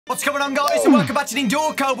What's going on, guys, and welcome back to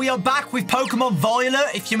Nindawko. We are back with Pokemon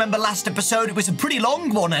Violet. If you remember last episode, it was a pretty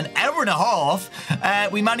long one, an hour and a half.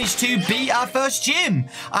 We managed to beat our first gym,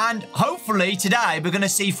 and hopefully today we're going to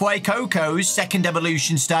see Fuecoco's second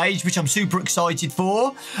evolution stage, which I'm super excited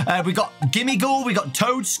for. We got Gimmighoul, we got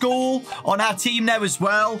Toadskull on our team now as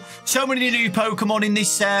well. So many new Pokemon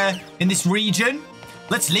in this region.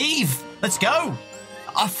 Let's leave. Let's go.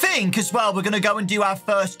 I think as well we're going to go and do our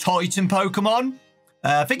first Titan Pokemon.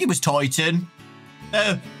 I think it was Titan.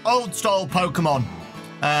 Old style Pokemon.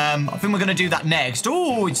 I think we're going to do that next.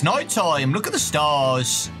 Oh, it's nighttime. Look at the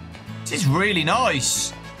stars. This is really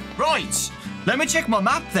nice. Right. Let me check my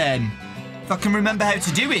map then. If I can remember how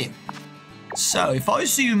to do it. So, if I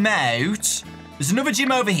zoom out, there's another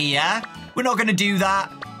gym over here. We're not going to do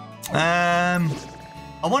that. I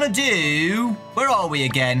want to do... Where are we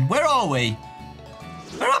again? Where are we?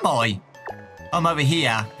 Where am I? I'm over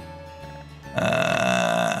here.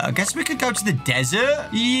 I guess we could go to the desert.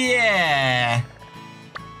 Yeah.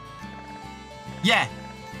 Yeah.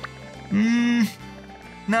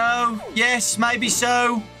 No. Yes, maybe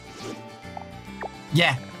so.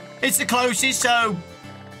 Yeah. It's the closest, so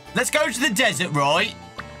let's go to the desert, right?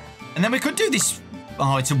 And then we could do this.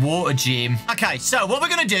 Oh, it's a water gym. Okay, so what we're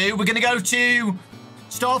going to do, we're going to go to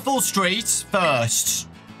Starfall Street first.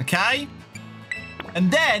 Okay?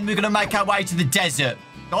 And then we're going to make our way to the desert.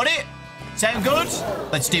 Got it? Sound good?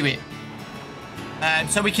 Let's do it.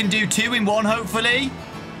 So we can do 2 in 1, hopefully.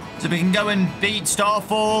 So we can go and beat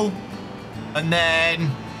Starfall. And then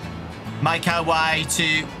make our way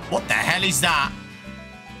to... What the hell is that?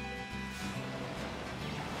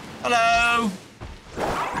 Hello?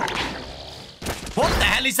 What the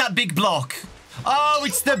hell is that big block? Oh,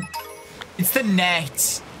 it's the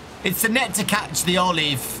net. It's the net to catch the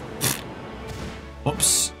olive.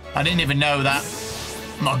 Whoops. I didn't even know that.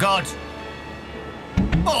 Oh, my God.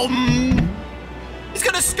 He's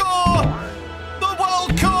going to score the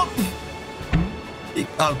World Cup.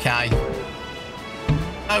 Okay.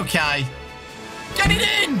 Okay. Get it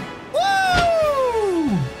in.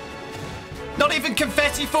 Woo! Not even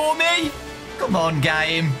confetti for me. Come on,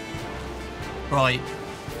 game. Right.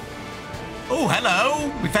 Oh,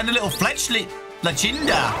 hello. We found a little Fletchling.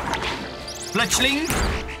 Lachinda. Fletchling?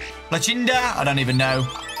 Lachinda? I don't even know.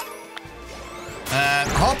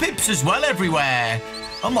 Hoppips as well everywhere.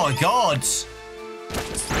 Oh my God. It's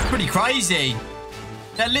pretty crazy.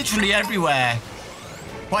 They're literally everywhere.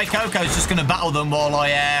 Fuecoco's just going to battle them while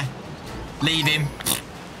I leave him.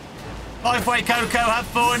 Bye, Fuecoco. Have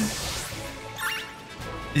fun.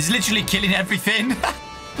 He's literally killing everything.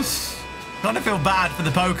 Kind of feel bad for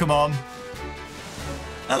the Pokemon.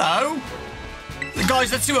 Hello.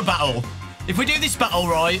 Guys, let's do a battle. If we do this battle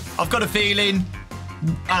right, I've got a feeling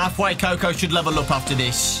our Fuecoco should level up after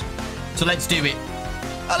this. So let's do it.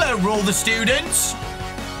 Hello, Rule the students.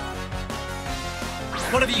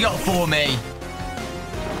 What have you got for me?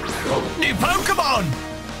 New Pokemon!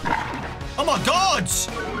 Oh my God!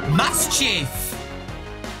 Mischief!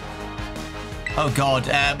 Oh God,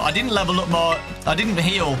 I didn't level up more. I didn't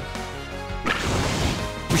heal.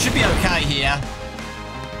 We should be okay here.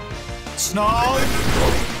 Snarl!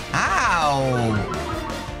 Ow!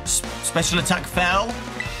 Special attack fell.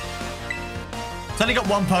 It's only got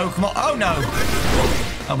 1 Pokemon. Oh no!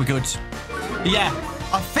 Oh, we're good. But yeah,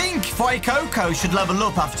 I think Fuecoco should level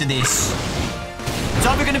up after this. It's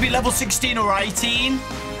either going to be level 16 or 18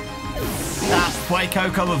 that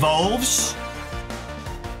Fuecoco evolves.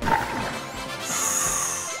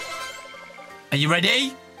 Are you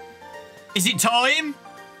ready? Is it time?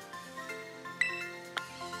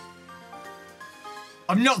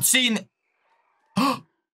 I'm not seeing...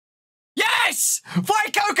 Yes!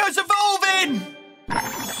 Fuecoco's evolving!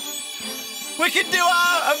 We can do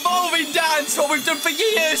our evolving dance, what we've done for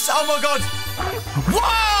years. Oh, my God. Whoa!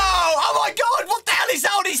 Oh, my God. What the hell is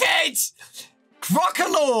that on his head?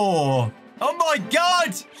 Crocodile. Oh, my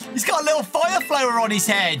God. He's got a little fire flower on his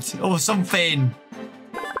head or something.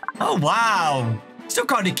 Oh, wow. Still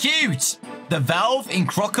kind of cute. The valve in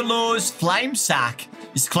Crocodile's flame sac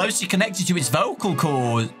is closely connected to its vocal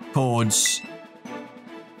cords.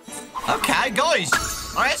 Okay, guys.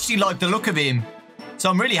 I actually like the look of him. So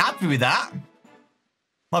I'm really happy with that.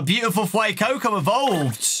 My beautiful Fuecoco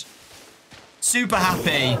evolved. Super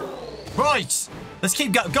happy. Right. Let's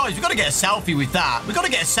keep going. Guys, we've got to get a selfie with that. We've got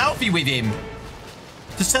to get a selfie with him.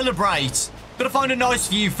 To celebrate. Got to find a nice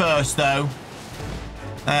view first, though.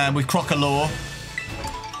 With Crocodile.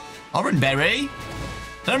 Oranberry.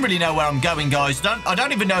 Don't really know where I'm going, guys. I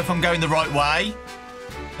don't even know if I'm going the right way.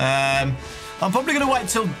 I'm probably going to wait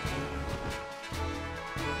till...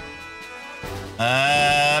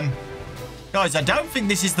 Guys, I don't think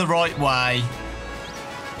this is the right way.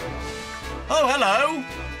 Oh, hello.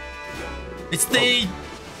 It's the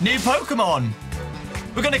new Pokemon.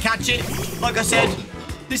 We're going to catch it. Like I said,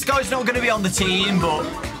 this guy's not going to be on the team, but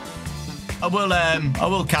I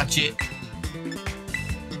will catch it.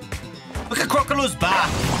 Look at Crocodile's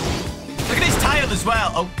back. Look at his tail as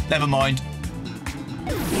well. Oh, never mind.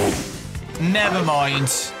 Never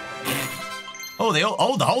mind. Oh,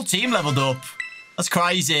 the whole team leveled up. That's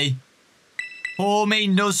crazy. Pour me,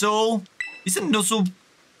 Nuzzle. Isn't Nuzzle...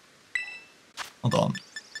 Hold on.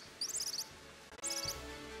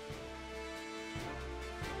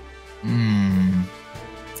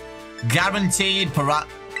 Guaranteed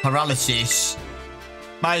paralysis.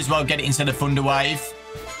 Might as well get it instead of Thunder Wave.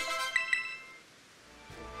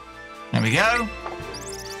 There we go.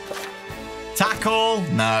 Tackle.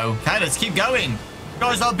 No. Okay, let's keep going.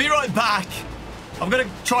 Guys, I'll be right back. I'm going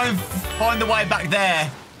to try and find the way back there.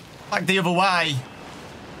 Back the other way.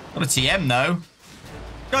 Not a TM, though.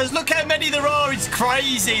 Guys, look how many there are. It's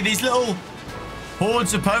crazy. These little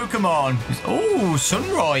hordes of Pokemon. Oh,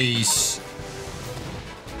 sunrise.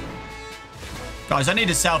 Guys, I need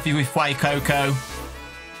a selfie with Fuecoco.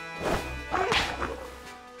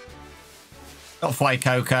 Not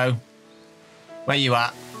Fuecoco. Where you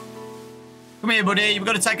at? Come here, buddy. We've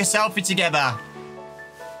got to take a selfie together.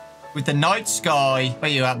 With the night sky. Where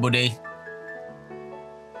you at, buddy?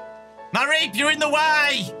 Marip, you're in the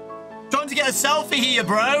way. Trying to get a selfie here,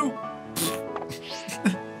 bro.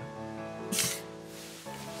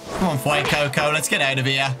 Come on, Fuecoco. Let's get out of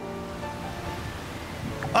here.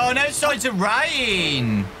 Oh, now it's starting to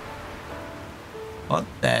rain. What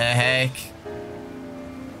the heck?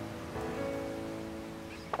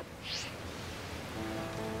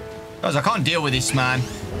 Guys, I can't deal with this, man.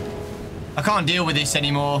 I can't deal with this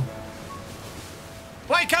anymore.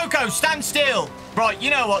 Wait, Coco, stand still. Right, you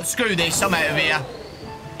know what? Screw this. I'm out of here.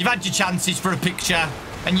 You've had your chances for a picture,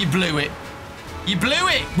 and you blew it. You blew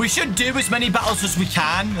it. We should do as many battles as we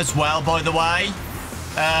can as well, by the way.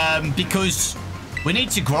 Because we need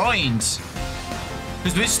to grind.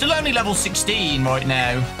 Because we're still only level 16 right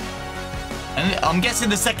now. And I'm guessing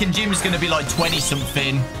the second gym is going to be like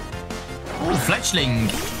 20-something. Oh, Fletchling.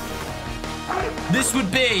 This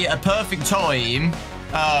would be a perfect time.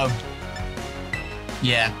 Oh.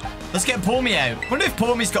 Yeah. Let's get Pawmi out. I wonder if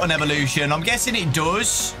Pawmi's got an evolution. I'm guessing it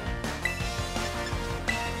does.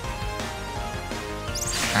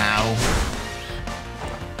 Ow.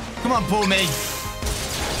 Come on, Pawmi.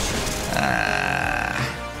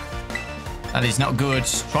 That is not good.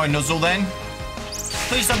 Try Nuzzle then.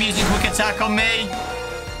 Please stop using quick attack on me.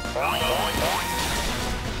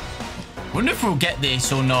 Wonder if we'll get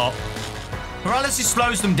this or not. Paralysis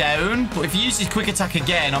slows them down, but if he uses quick attack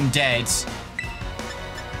again, I'm dead.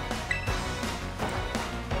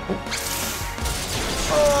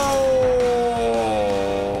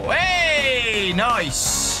 Oh! Hey!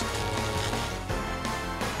 Nice!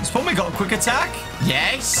 Has Pawmi got a quick attack?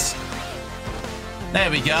 Yes!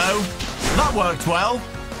 There we go. That worked well.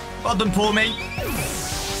 Well done, Pawmi.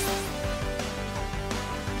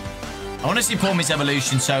 I want to see Pawmi's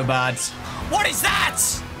evolution so bad. What is that?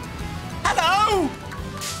 Hello?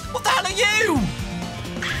 What the hell are you?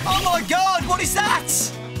 Oh my god, what is that?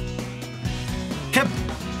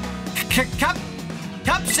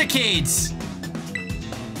 Capsikids.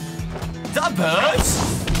 Is that a bird?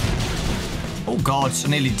 Oh god, I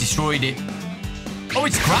nearly destroyed it. Oh,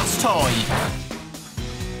 it's grass type.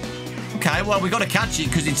 Okay, well, we got to catch it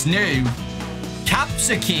because it's new.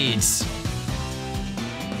 Capsikids.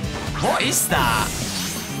 What is that?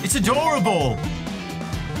 It's adorable.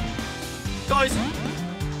 Guys,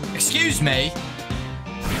 excuse me.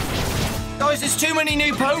 Guys, there's too many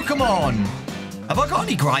new Pokemon. Have I got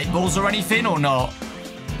any Great Balls or anything or not?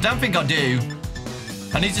 I don't think I do.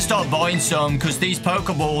 I need to start buying some because these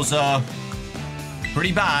Pokeballs are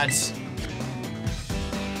pretty bad.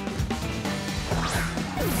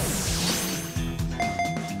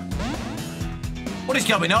 What is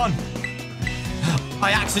going on?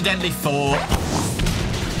 I accidentally thought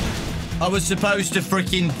I was supposed to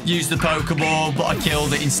freaking use the Pokeball, but I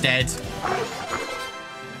killed it instead.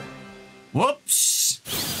 Whoops.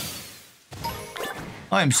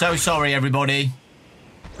 I am so sorry, everybody.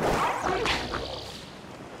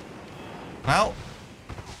 Well,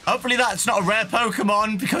 hopefully that's not a rare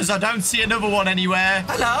Pokemon because I don't see another one anywhere.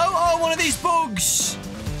 Hello? Oh, one of these bugs.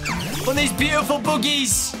 One of these beautiful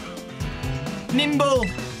buggies. Nimble.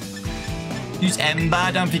 Use Ember.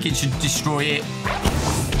 I don't think it should destroy it.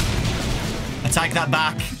 I take that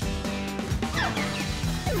back.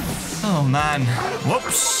 Oh, man.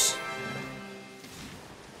 Whoops.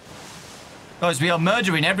 Guys, we are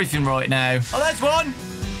murdering everything right now. Oh, there's one.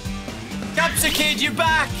 Capsa Kid, you're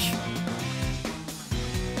back.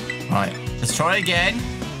 Right, let's try again.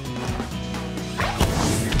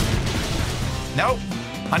 Nope.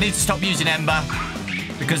 I need to stop using Ember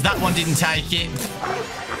because that one didn't take it.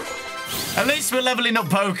 At least we're leveling up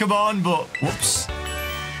Pokemon, but whoops.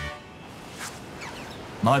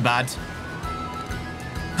 My bad.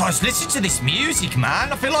 Guys, listen to this music,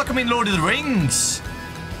 man. I feel like I'm in Lord of the Rings.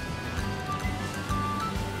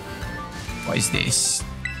 What is this?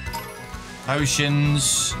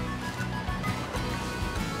 Oceans.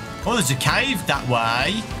 Oh, there's a cave that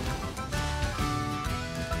way.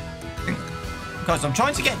 Guys, I'm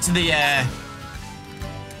trying to get to the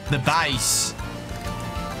base.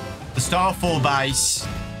 The Starfall base.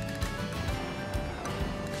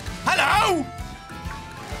 Hello!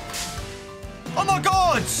 Oh my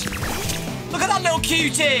god! Look at that little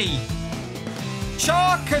cutie!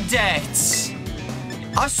 Charcadet!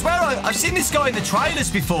 I swear I've seen this guy in the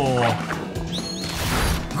trailers before.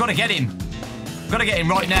 We've got to get him. We've got to get him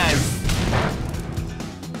right now.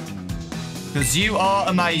 Because you are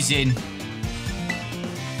amazing.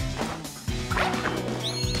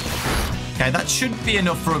 Okay, that should be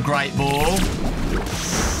enough for a Great Ball.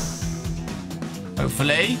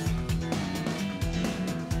 Hopefully.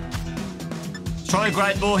 Try a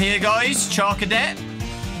Great Ball here, guys. Charcadet.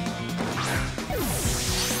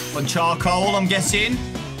 On charcoal, I'm guessing.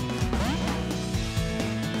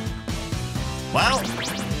 Well.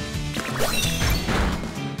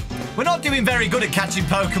 We're not doing very good at catching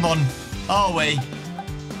Pokemon, are we?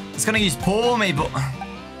 It's going to use Paw me, but...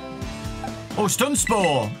 Oh, Stun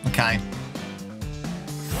Spore. Okay.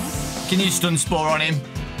 Can use Stun Spore on him.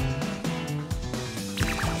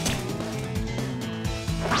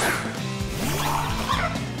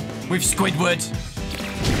 With Squidward.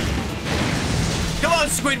 Come on,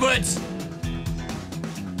 Squidward!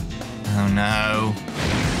 Oh, no.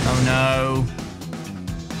 Oh, no.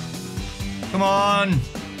 Come on.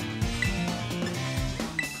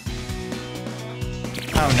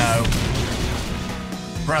 Oh, no.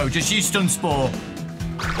 Bro, just use Stun Spore.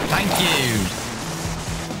 Thank you.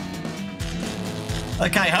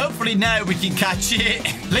 Okay, hopefully now we can catch it.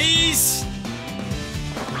 Please!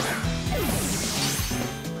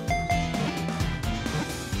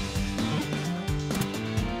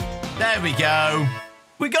 There we go.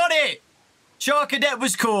 We got it. Charcadet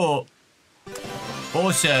was caught.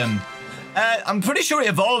 Awesome. I'm pretty sure it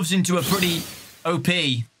evolves into a pretty OP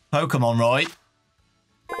Pokemon, right?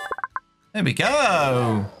 There we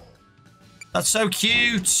go. That's so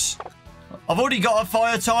cute. I've already got a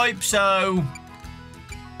fire type, so...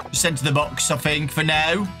 Just enter the box, I think, for now.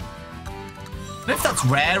 I don't know if that's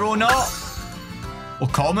rare or not. Or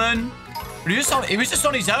common. But it was just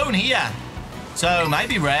on his own here. So,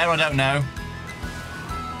 maybe rare, I don't know.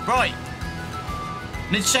 Right. I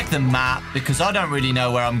need to check the map, because I don't really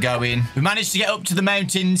know where I'm going. We managed to get up to the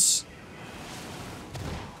mountains.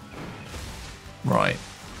 Right.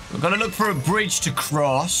 We've got to look for a bridge to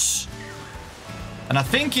cross. And I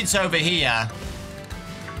think it's over here.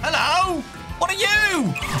 Hello? What are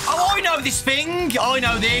you? Oh, I know this thing. I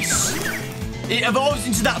know this. It evolves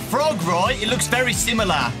into that frog, right? It looks very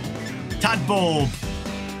similar. Tadbulb.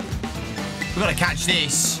 We've got to catch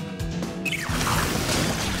this.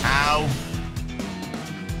 Ow.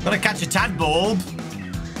 Got to catch a Tadbulb.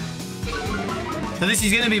 So this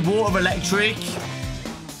is going to be water electric.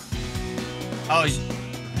 Oh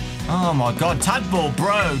my god. Tadbulb,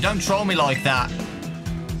 bro. Don't troll me like that.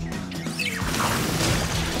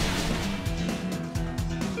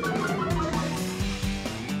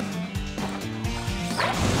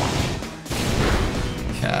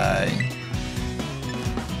 Okay.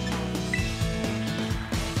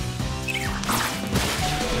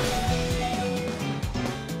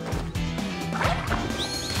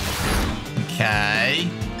 Okay.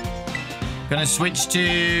 Gonna switch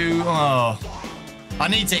to... Oh. I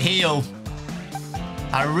need to heal.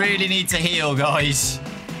 I really need to heal, guys.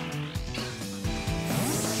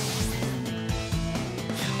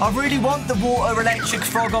 I really want the water electric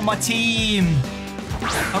frog on my team.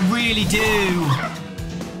 I really do.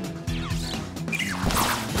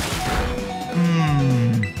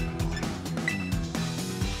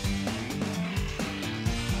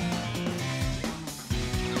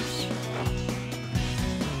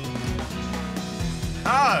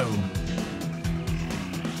 Oh.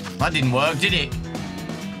 That didn't work, did it?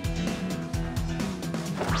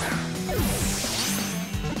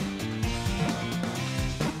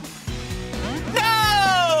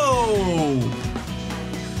 No!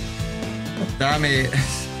 Damn it.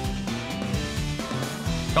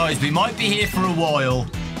 Guys, we might be here for a while.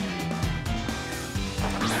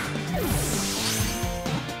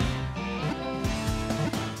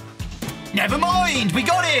 Never mind. We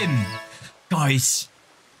got him. Guys,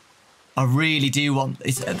 I really do want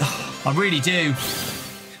this. I really do.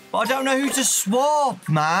 But I don't know who to swap,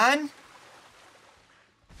 man.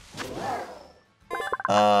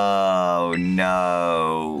 Oh,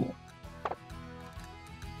 no.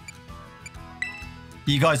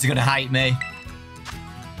 You guys are going to hate me.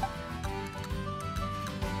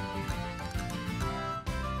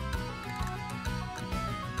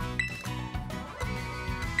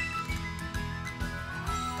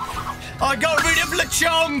 I got rid of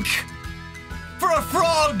LeChonk for a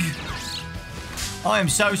frog. I am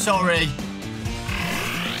so sorry.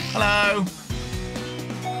 Hello.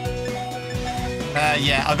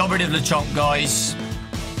 Yeah, I got rid of LeChonk, guys.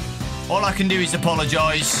 All I can do is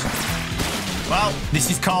apologise. Well,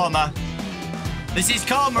 this is karma. This is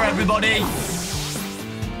karma, everybody.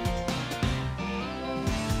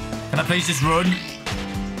 Can I please just run?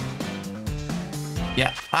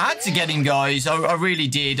 Yeah, I had to get him, guys. I really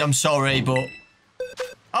did. I'm sorry, but...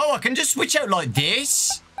 Oh, I can just switch out like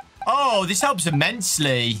this? Oh, this helps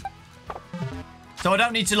immensely. So I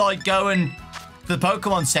don't need to, like, go and... to the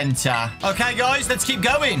Pokemon Center. Okay, guys, let's keep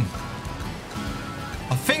going.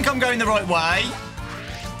 I think I'm going the right way.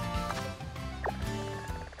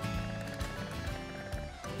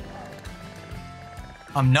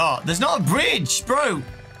 I'm not. There's not a bridge, bro.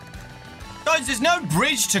 Guys, there's no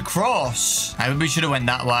bridge to cross. Maybe we should have went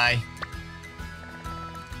that way.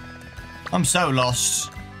 I'm so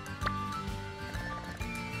lost.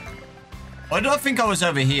 What did I think I was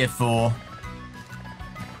over here for?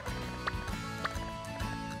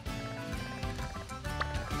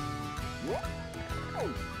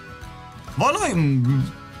 What, like... Oh,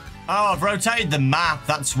 I've rotated the map,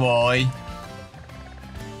 that's why.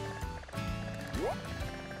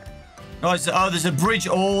 Guys, oh, there's a bridge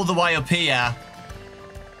all the way up here.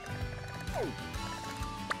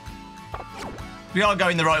 We are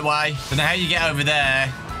going the right way. Don't know how you get over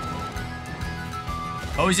there.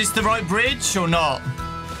 Oh, is this the right bridge or not?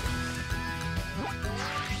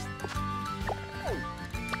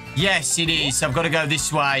 Yes, it is. I've got to go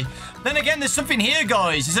this way. Then again, there's something here,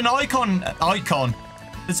 guys. There's an icon.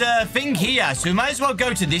 There's a thing here, so we may as well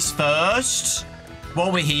go to this first.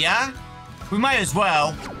 While we're here. We may as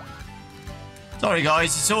well. Sorry,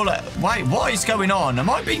 guys. It's all... Wait, what is going on? Am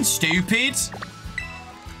I being stupid?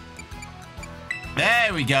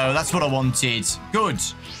 There we go. That's what I wanted. Good.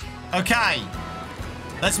 Okay.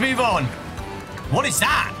 Let's move on. What is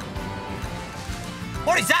that?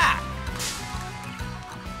 What is that?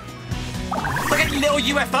 Look at the little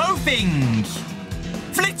UFO thing.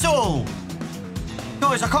 Flittle.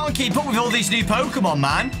 Guys, I can't keep up with all these new Pokemon,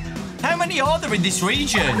 man. How many are there in this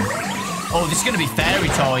region? Oh, this is going to be fairy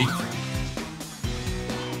type.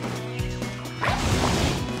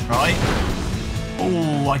 Right.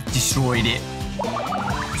 Oh, I destroyed it.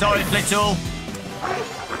 Sorry, Flittle.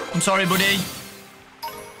 I'm sorry, buddy.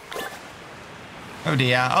 Oh,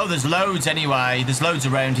 dear. Oh, there's loads anyway. There's loads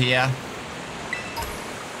around here.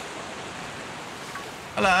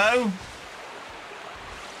 Hello.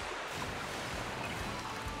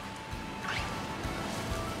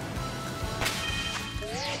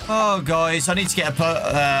 Oh, guys. I need to get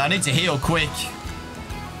I need to heal quick.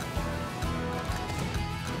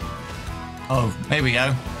 Oh, here we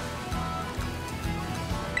go.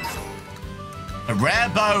 A rare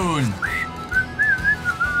bone.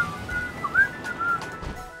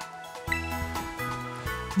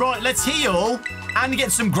 Right, let's heal and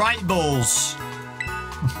get some great balls.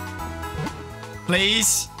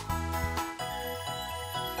 Please.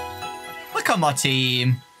 Look at my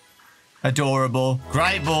team. Adorable.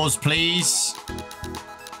 Great balls, please.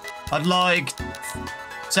 I'd like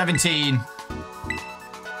 17.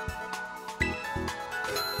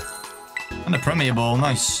 And a Premier Ball.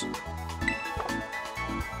 Nice.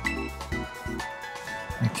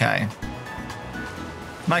 Okay.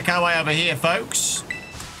 Make our way over here, folks.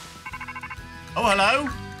 Oh, hello.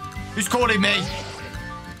 Who's calling me?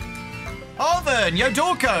 Arvin,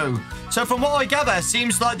 Nindawko. So from what I gather, it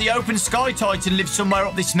seems like the open sky titan lives somewhere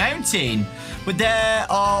up this mountain. But there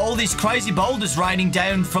are all these crazy boulders raining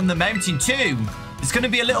down from the mountain too. It's going to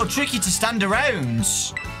be a little tricky to stand around.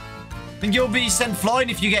 I think you'll be sent flying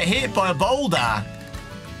if you get hit by a boulder.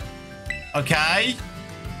 Okay.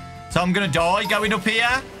 So I'm going to die going up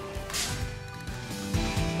here.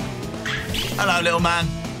 Hello, little man.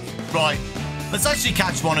 Right. Let's actually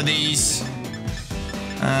catch one of these.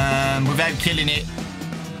 Without killing it.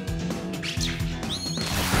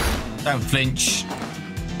 Don't flinch.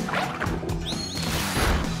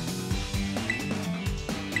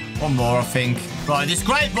 One more, I think. Right, this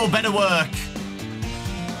great ball better work.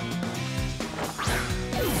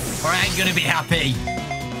 or I ain't gonna be happy.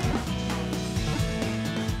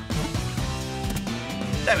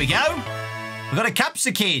 There we go. We've got a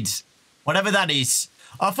Capsicid. Whatever that is.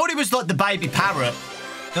 I thought it was like the baby parrot.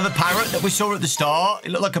 You know, the parrot that we saw at the start?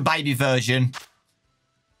 It looked like a baby version.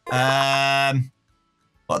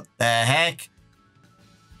 What the heck?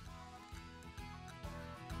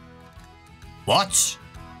 What?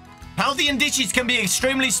 Healthy and dishes can be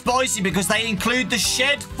extremely spicy because they include the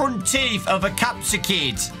shed front teeth of a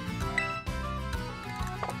Capsicid.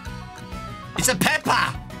 It's a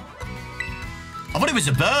pepper. I thought it was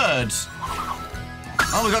a bird.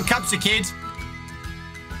 Oh, we got Capsicid.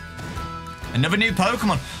 Another new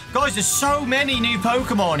Pokemon. Guys, there's so many new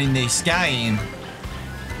Pokemon in this game.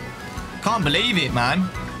 Can't believe it, man.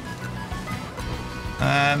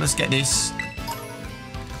 Let's get this.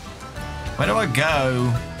 Where do I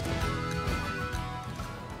go?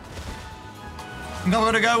 I think I'm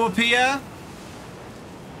gonna go up here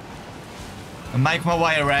and make my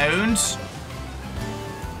way around.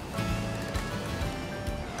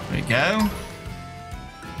 There we go.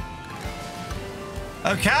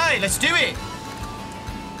 Okay, let's do it.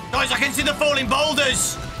 Guys, I can see the falling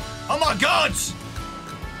boulders. Oh my god.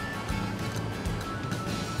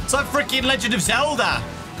 It's like freaking Legend of Zelda.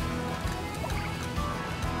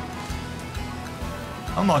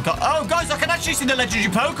 Oh my god. Oh, guys, I can actually see the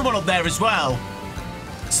legendary Pokemon up there as well.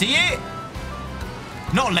 See it?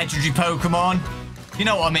 Not legendary Pokemon. You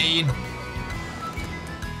know what I mean.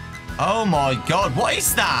 Oh my god, what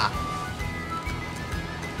is that?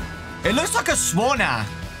 It looks like a Swanna.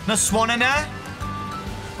 Not Swanana,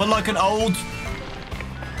 but like an old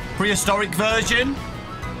prehistoric version.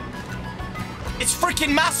 It's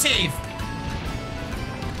freaking massive.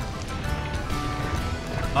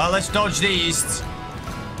 Oh, let's dodge these.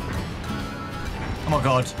 Oh my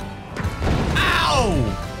god.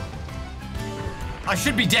 Ow! I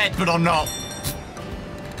should be dead, but I'm not.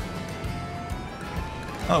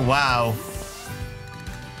 Oh, wow.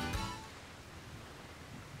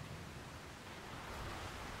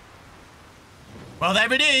 Well,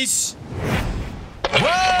 there it is.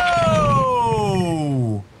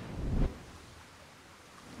 Whoa!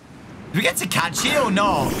 Do we get to catch it or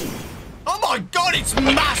not? Oh my god, it's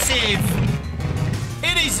massive!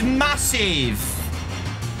 It is massive!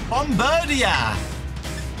 Bombirdia!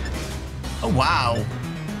 Oh, wow.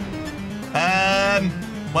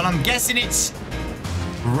 Well, I'm guessing it's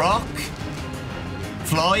rock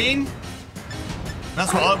flying.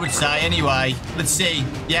 That's what I would say anyway. Let's see.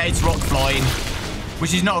 Yeah, it's rock flying,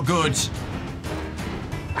 which is not good.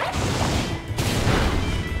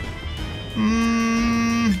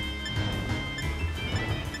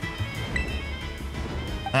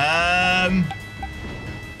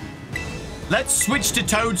 Let's switch to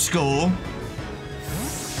Toad School.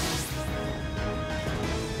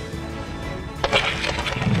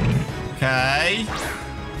 Okay.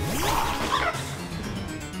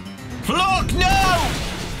 Pluck, no!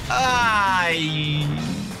 Aye.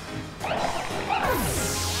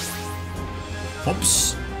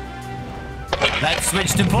 Oops. Let's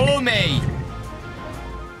switch to Pormy.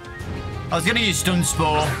 I was going to use Stun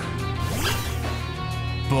Spore,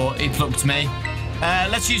 but it plucked me.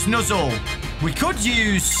 Let's use Nuzzle. We could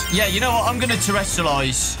use... Yeah, you know what? I'm going to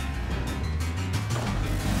Terrestrialize.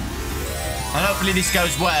 And hopefully this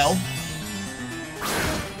goes well.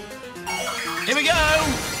 Here we go.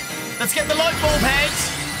 Let's get the light bulb head.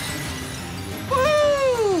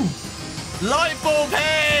 Woo! Light bulb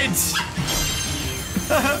head.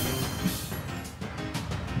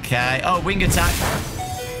 Okay. Oh, wing attack.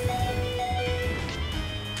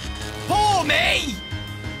 For me,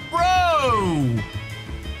 bro.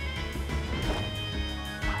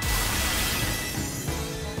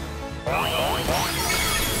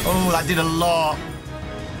 Oh, that did a lot.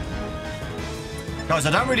 Guys,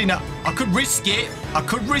 I don't really know. I could risk it. I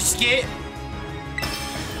could risk it.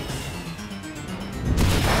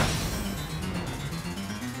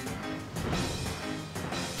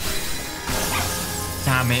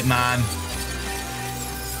 Damn it, man.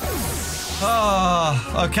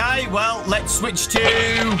 Oh, okay. Well, let's switch to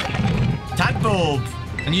Tadbulb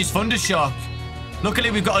and use Thundershock. Luckily,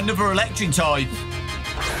 we've got another electric type.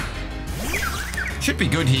 Should be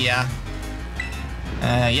good here.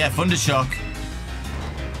 Yeah, Thundershock.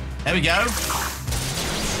 There we go.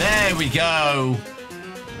 There we go.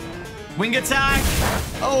 Wing attack.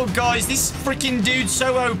 Oh, guys, this freaking dude's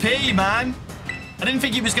so OP, man. I didn't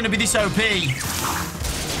think he was going to be this OP.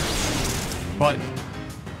 Right.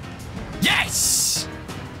 Yes!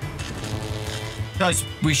 Guys,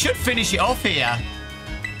 we should finish it off here.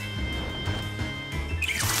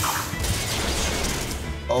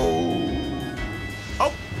 Oh.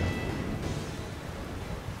 Oh.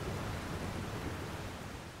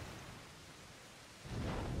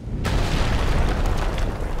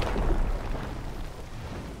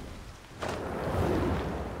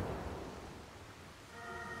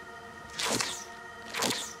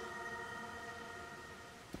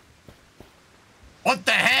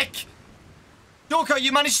 Nindawko,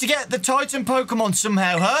 you managed to get the Titan Pokemon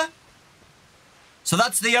somehow, huh? So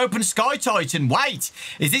that's the open sky Titan. Wait,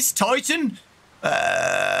 is this Titan?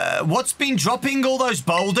 What's been dropping all those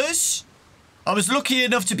boulders? I was lucky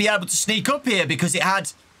enough to be able to sneak up here because it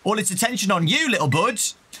had all its attention on you, little bud.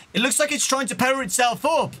 It looks like it's trying to power itself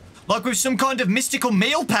up, like with some kind of mystical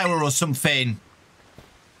meal power or something.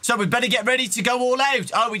 So we better get ready to go all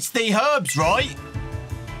out. Oh, it's the herbs, right?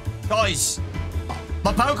 Guys,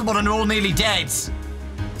 my Pokemon are all nearly dead.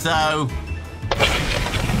 So...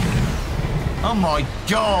 oh my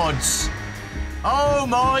god. Oh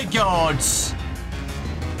my god.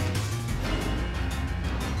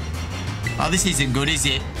 Oh, this isn't good, is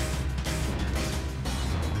it?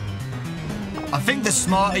 I think the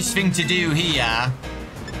smartest thing to do here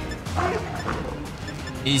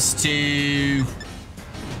is to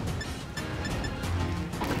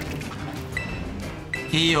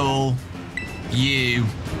heal you.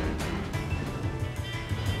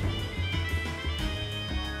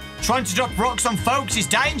 Trying to drop rocks on folks is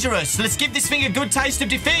dangerous. Let's give this thing a good taste of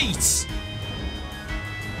defeat.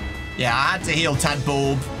 Yeah, I had to heal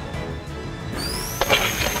Tadbulb.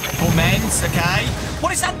 Torment, okay.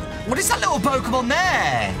 What is that? What is that little Pokemon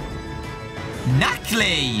there?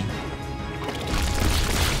 Knackley.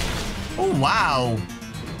 Oh, wow.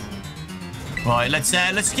 Right,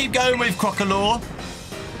 let's keep going with Crocodile.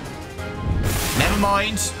 Never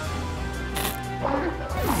mind.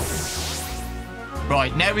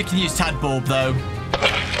 Right, now we can use Tadbulb, though.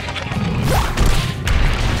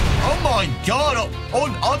 Oh, my God.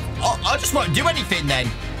 I just won't do anything, then.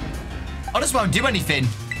 I just won't do anything.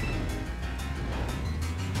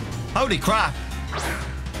 Holy crap.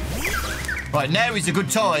 Right, now is a good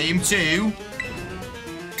time to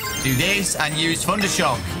do this and use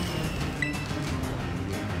Thundershock.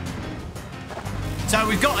 So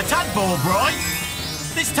we've got a Tadbulb, right?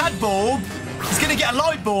 This Tadbulb is going to get a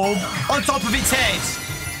light bulb on top of its head.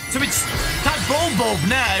 So it's Tadbulb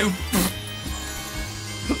now.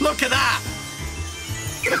 Look at that.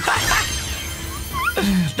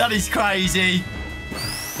 That is crazy.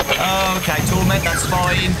 Okay, Torment, that's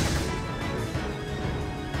fine.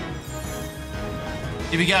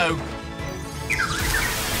 Here we go.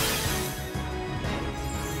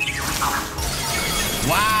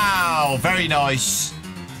 Wow, very nice.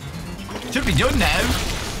 Should be done now.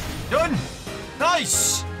 Done.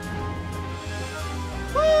 Nice.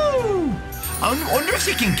 Woo! I wonder if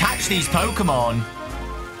you can catch these Pokemon.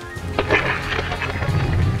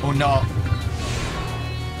 Or not.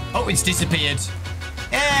 Oh, it's disappeared.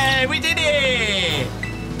 Hey, we did it!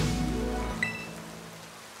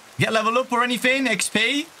 Get level up or anything?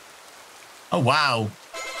 XP? Oh, wow.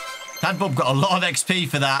 Tadbulb got a lot of XP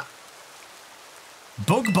for that.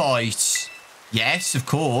 Bug Bite. Yes, of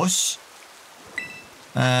course.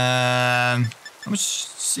 How much?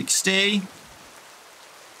 60.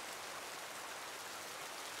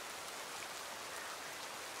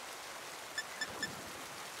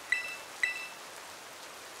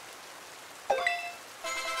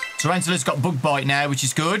 Tarantula's got Bug Bite now, which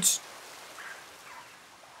is good.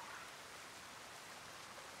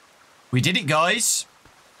 We did it, guys.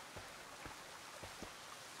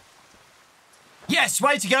 Yes,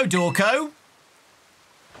 way to go, Dorko.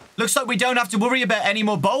 Looks like we don't have to worry about any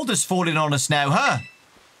more boulders falling on us now, huh?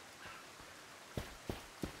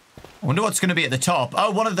 I wonder what's going to be at the top.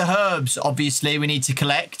 Oh, one of the herbs, obviously, we need to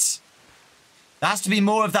collect. There has to be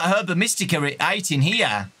more of that Herba Mystica it ate in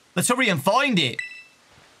here. Let's hurry and find it.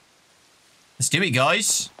 Let's do it,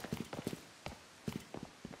 guys.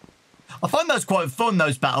 I find those quite fun,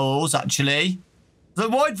 those battles, actually. There's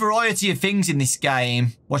a wide variety of things in this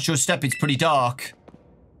game. Watch your step, it's pretty dark.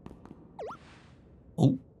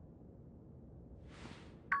 Oh.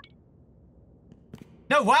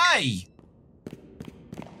 No way!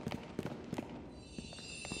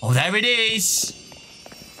 Oh, there it is.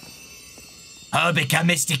 Herbica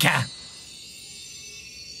Mystica.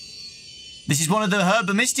 This is one of the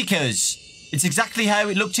Herba Mysticas. It's exactly how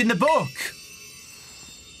it looked in the book.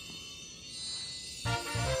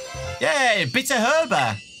 Yay, Bitter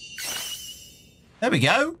Herba. There we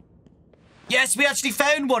go. Yes, we actually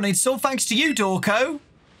found one. It's all thanks to you, Dorko.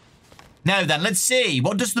 Now then, let's see.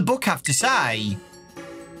 What does the book have to say?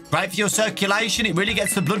 Great for your circulation. It really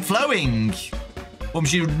gets the blood flowing.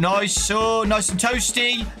 Warms you nice, nice and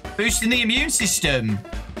toasty. Boosting the immune system.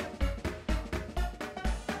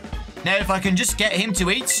 Now, if I can just get him to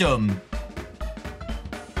eat some.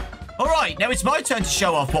 All right, now it's my turn to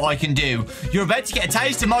show off what I can do. You're about to get a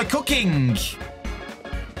taste of my cooking.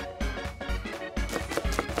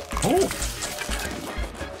 Oh.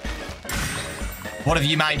 What have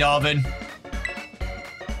you made, Arvin?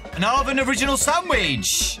 And I have an original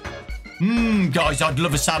sandwich. Guys, I'd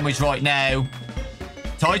love a sandwich right now.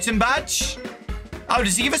 Titan badge? Oh,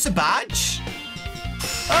 does he give us a badge?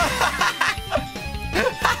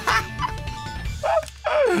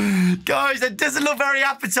 Guys, that doesn't look very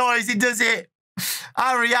appetizing, does it?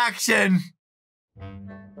 Our reaction.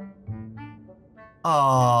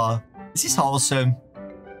 Oh, this is wholesome.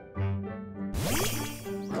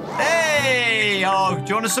 Hey! Oh, do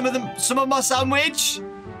you want some of my sandwich?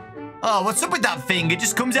 Oh, what's up with that thing? It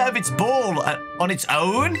just comes out of its ball on its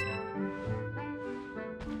own?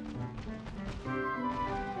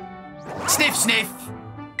 Sniff, sniff.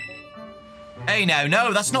 Hey,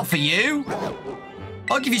 no, that's not for you.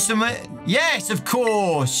 I'll give you some... yes, of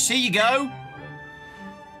course. Here you go.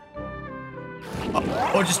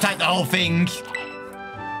 Or just take the whole thing.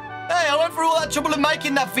 Hey, I went through all that trouble of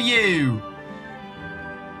making that for you.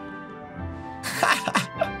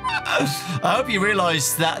 I hope you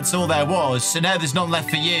realised that's all there was, so now there's none left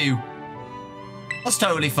for you. That's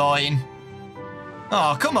totally fine.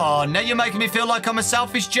 Oh, come on. Now you're making me feel like I'm a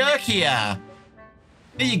selfish jerk here.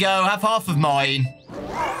 Here you go. Have half of mine.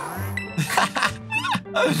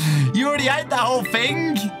 You already ate that whole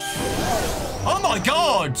thing? Oh, my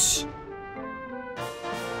God.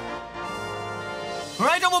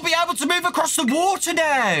 Radon will be able to move across the water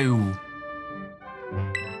now.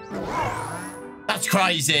 That's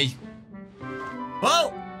crazy.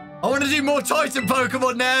 Well, I want to do more Titan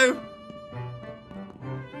Pokemon now.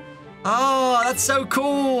 Oh, that's so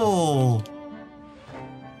cool.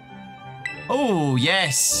 Oh,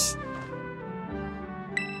 yes.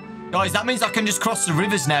 Guys, that means I can just cross the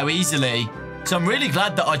rivers now easily. So I'm really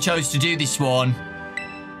glad that I chose to do this one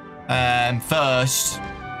first.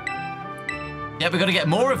 Yeah, we've got to get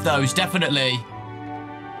more of those, definitely.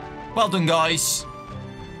 Well done, guys.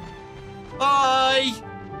 Bye.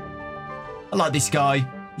 I like this guy.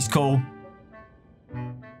 He's cool.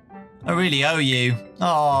 I really owe you.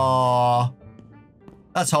 Aww.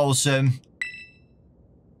 That's wholesome.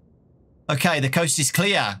 Okay, the coast is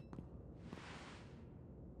clear.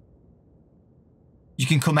 You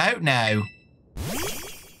can come out now.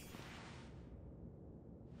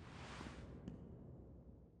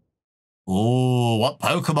 Oh, what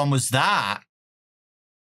Pokemon was that?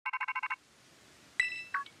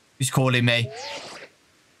 Who's calling me?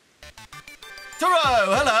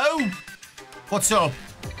 Turo, hello. What's up?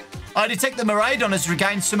 I detect the Miraidon has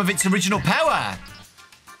regained some of its original power.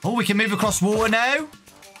 Oh, we can move across water now?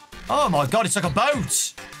 Oh my God, it's like a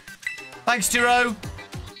boat. Thanks, Turo.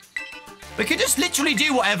 We can just literally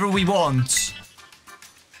do whatever we want,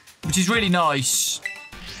 which is really nice.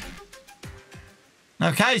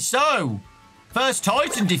 Okay, so first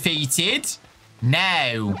Titan defeated.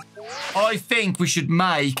 Now, I think we should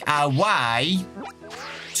make our way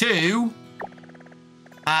to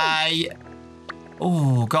a...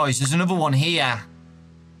 oh, guys, there's another one here.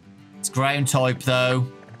 It's ground type, though.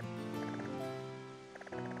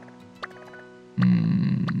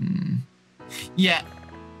 Yeah.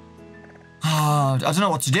 Oh, I don't know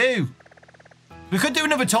what to do. We could do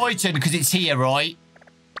another Titan because it's here, right?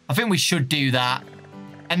 I think we should do that.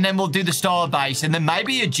 And then we'll do the star base. And then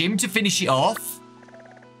maybe a gym to finish it off.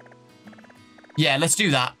 Yeah, let's do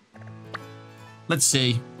that. Let's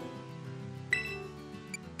see.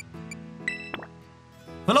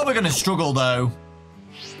 I feel like we're going to struggle, though.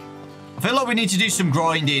 I feel like we need to do some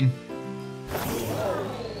grinding.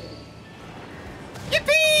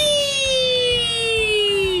 Yippee!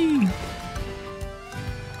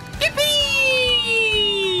 Yippee!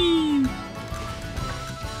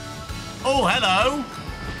 Oh, hello.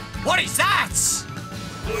 What is that?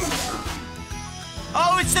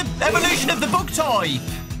 Oh, it's the evolution of the bug type.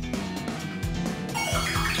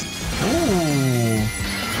 Ooh.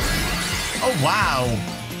 Oh, wow.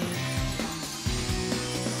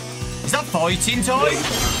 Is that fighting type?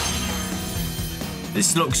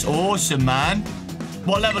 This looks awesome, man.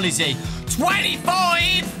 What level is he?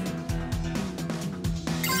 25!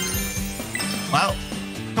 Well,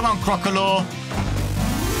 come on, Crocodile.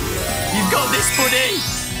 You've got this, buddy.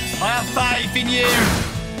 I have faith in you.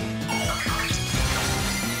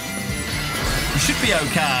 You should be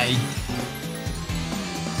okay.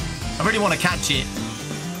 I really want to catch it.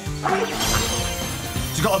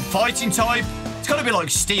 It's got a fighting type. It's got to be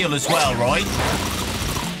like steel as well, right?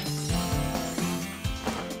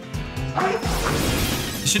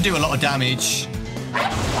 It should do a lot of damage.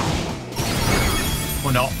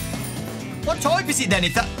 Or not. What type is it then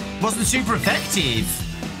if that wasn't super effective?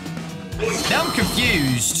 Now I'm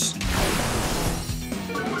confused.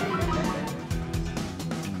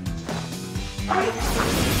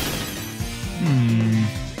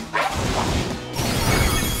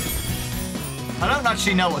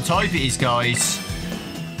 actually know what type it is, guys.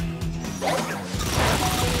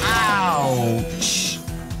 Ouch.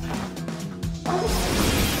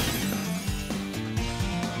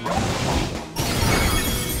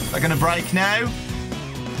 They're going to break now.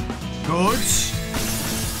 Good.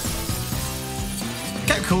 Look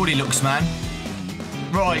how cool he looks, man.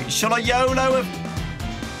 Right, shall I YOLO?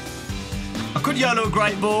 I could YOLO a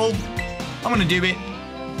great ball. I'm going to do it.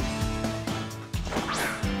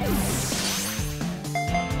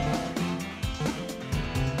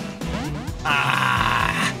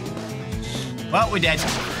 Ah. Well, we're dead.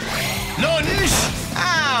 Lunge!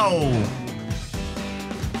 Ow!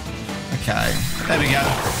 Okay, there we go.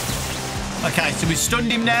 Okay, so we've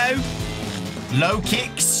stunned him now. Low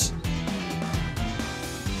kicks.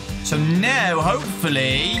 So now,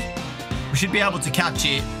 hopefully, we should be able to catch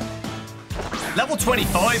it. Level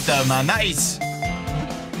 25, though, man. That is...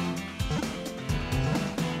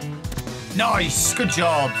 Nice. Good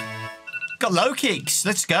job. Got low kicks.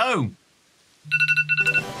 Let's go.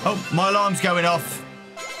 Oh, my alarm's going off.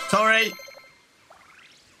 Sorry.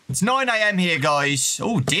 It's 9 AM here, guys.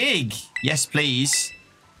 Oh, dig. Yes, please.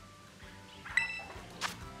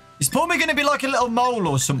 Is Palmy going to be like a little mole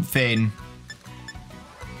or something?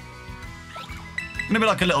 Going to be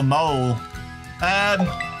like a little mole.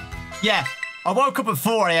 Yeah. I woke up at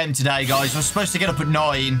 4 AM today, guys. I was supposed to get up at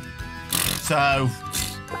 9. So...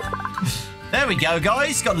 There we go,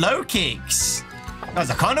 guys. Got low kicks. Guys,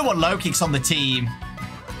 I kind of want low kicks on the team.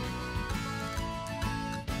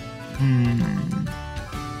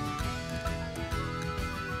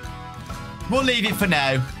 We'll leave it for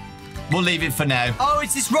now. We'll leave it for now. Oh,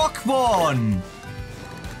 it's this rock one.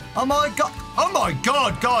 Oh, my God. Oh, my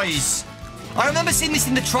God, guys. I remember seeing this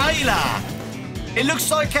in the trailer. It looks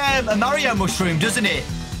like a Mario mushroom, doesn't it?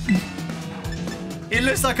 It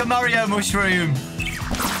looks like a Mario mushroom.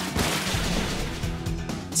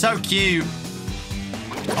 So cute.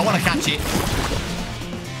 I want to catch it.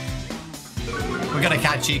 We're going to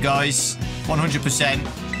catch it, guys. 100%.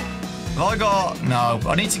 Have I got... No.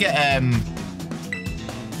 I need to get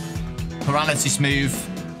paralysis move.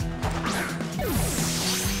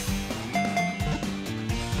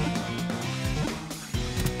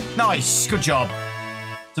 Nice. Good job.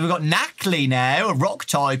 So we've got Knackley now, a rock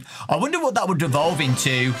type. I wonder what that would evolve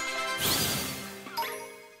into.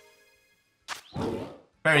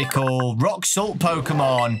 Very cool. Rock salt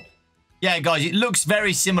Pokemon. Yeah, guys, it looks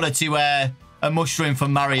very similar to a mushroom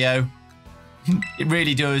from Mario. It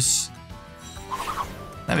really does.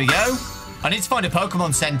 There we go. I need to find a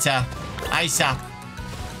Pokemon Center ASAP.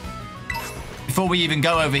 Before we even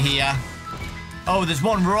go over here. Oh, there's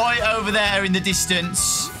one right over there in the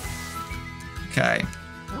distance. Okay.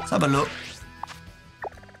 Let's have a look.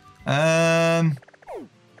 Yeah,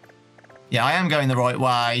 I am going the right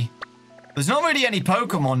way. There's not really any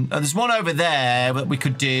Pokemon. There's one over there that we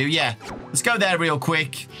could do. Yeah. Let's go there real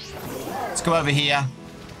quick. Let's go over here.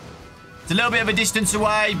 It's a little bit of a distance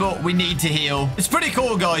away, but we need to heal. It's pretty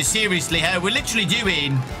cool, guys. Seriously, how we're literally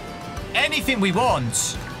doing anything we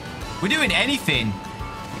want. We're doing anything.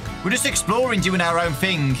 We're just exploring, doing our own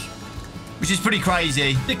thing, which is pretty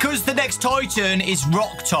crazy. Because the next Titan is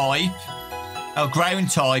rock type, or ground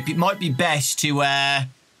type, it might be best to...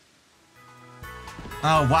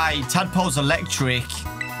 Oh, wait. Tadpole's electric.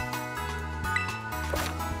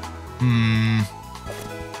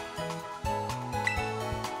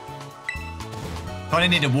 Kind of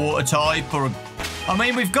need a water type or a... I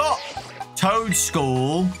mean, we've got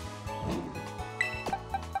Toadstool.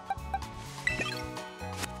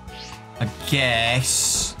 I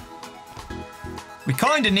guess. We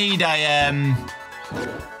kind of need a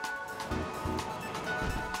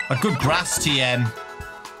good grass TM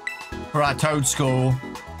for our Toadstool.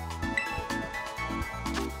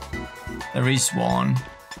 There is one.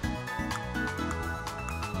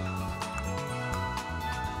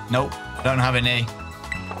 Nope, don't have any.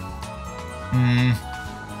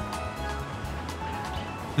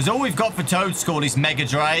 Because all we've got for Toadstool is Mega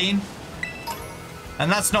Drain.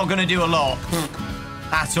 And that's not going to do a lot.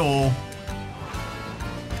 At all.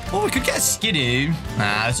 Oh, we could get a Skidoo.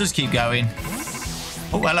 Nah, let's just keep going.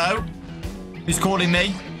 Oh, hello. Who's calling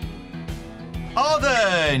me?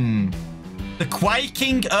 Arden! The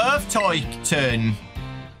Quaking Earth Titan.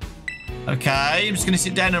 Okay, I'm just going to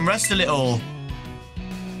sit down and rest a little.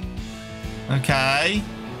 Okay.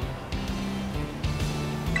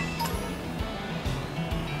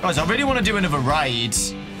 Guys, I really want to do another raid.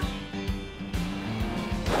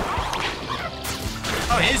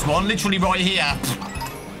 Oh, here's one, literally right here.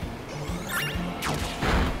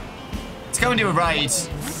 Let's go and do a raid.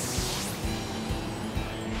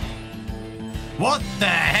 What the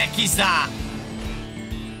heck is that?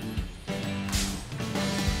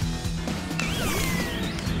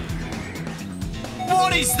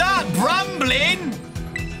 What is that? Brambling?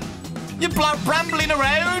 You're brambling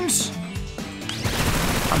around?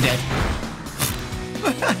 I'm dead.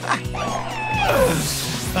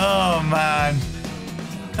 Oh, man.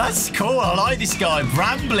 That's cool. I like this guy.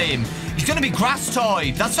 Brambling. He's going to be grass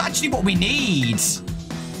type. That's actually what we need.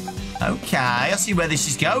 Okay. I see where this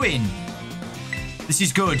is going. This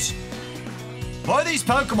is good. Why are these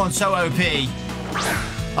Pokemon so OP?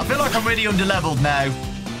 I feel like I'm really underleveled now.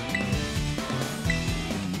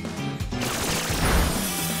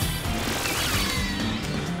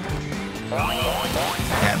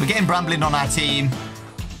 Yeah, we're getting Brambling on our team.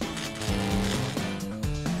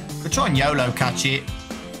 We'll try and YOLO catch it.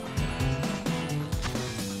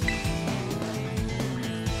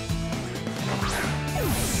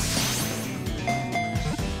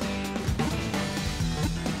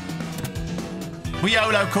 We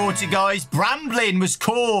YOLO caught it, guys. Brambling was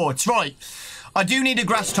caught. Right. I do need a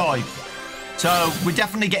grass type. So we're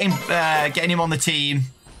definitely getting him on the team.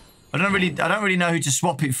 I don't really know who to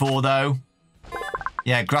swap it for, though.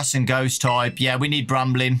 Yeah, grass and ghost type. Yeah, we need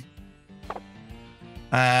Brambling.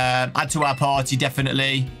 Add to our party,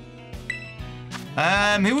 definitely.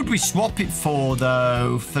 Who would we swap it for,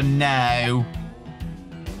 though, for now?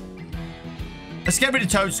 Let's get rid of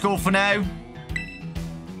Toadskull for now.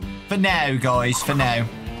 For now, guys, for now.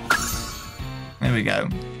 There we go.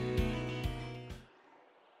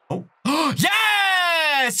 Oh.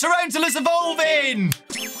 Yeah! Surroundula's evolving!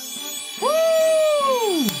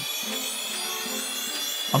 Woo!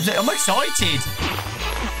 I'm excited.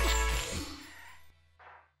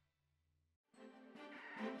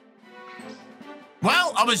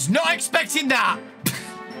 Well, I was not expecting that.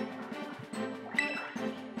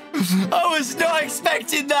 I was not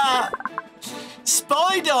expecting that.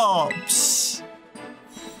 Spidops.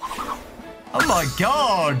 Oh my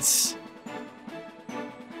god.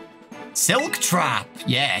 Silk Trap.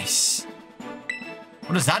 Yes.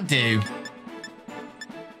 What does that do?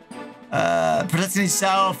 Protecting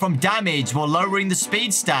itself from damage while lowering the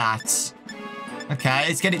speed stats. Okay,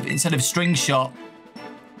 let's get it instead of String Shot.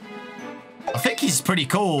 I think he's pretty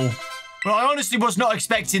cool. But I honestly was not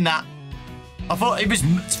expecting that. I thought it's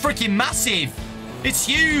freaking massive. It's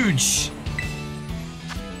huge.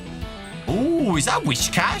 Ooh, is that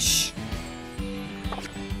Wishcash?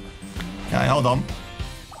 Okay, hold on.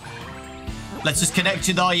 Let's just connect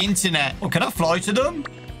to thy internet. Oh, can I fly to them?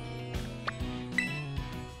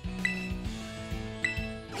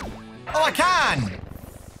 Oh, I can.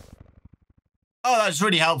 Oh, that's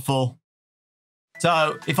really helpful.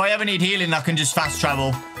 So, if I ever need healing, I can just fast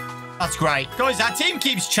travel. That's great. Guys, our team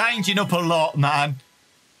keeps changing up a lot, man.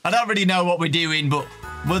 I don't really know what we're doing, but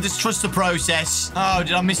we'll just trust the process. Oh,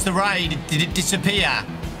 did I miss the raid? Did it disappear?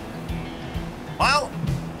 Well,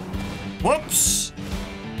 whoops.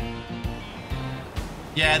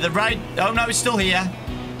 Yeah, the raid... Oh, no, it's still here.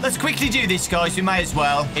 Let's quickly do this, guys. We may as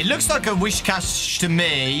well. It looks like a Wishcash to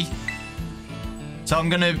me. So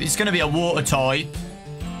it's gonna be a water type.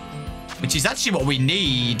 Which is actually what we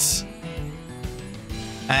need.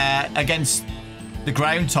 Against the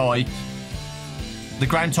ground type. The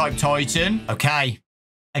ground type Titan. Okay.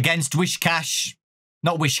 Against Wishcash.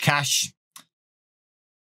 Not Wishcash.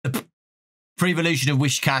 The pre-evolution of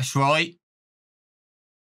Wishcash, right?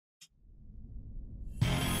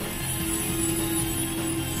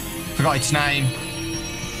 Forgot its name.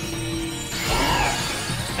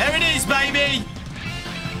 There it is, baby.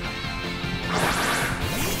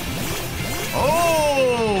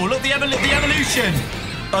 Oh, look, the evolution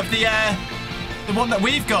of the one that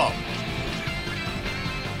we've got.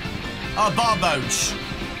 Oh, Barboach.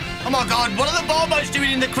 Oh my god, what are the Barboach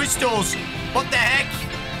doing in the crystals? What the heck?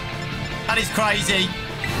 That is crazy.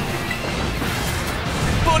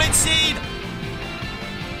 Bullet Seed.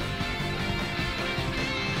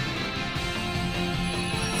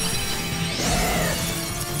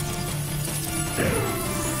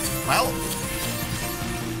 Well,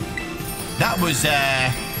 that was,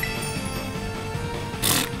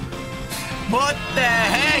 what the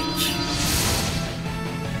heck?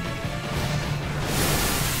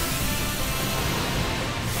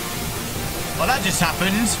 Well, that just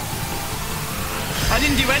happened. I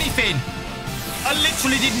didn't do anything. I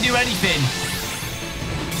literally didn't do anything.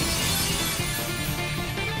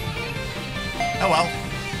 Oh, well.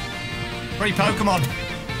 Free Pokemon.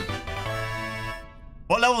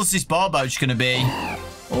 What level is this Barboach going to be?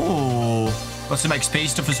 Oh, got some XP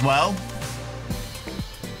stuff as well.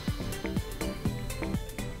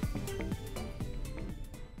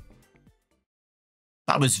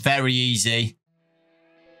 That was very easy.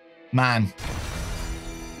 Man.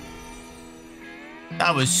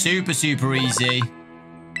 That was super, super easy.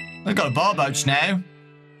 I've got a Barboach now.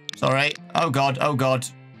 Sorry. Oh, God. Oh, God.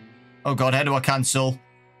 Oh, God. How do I cancel?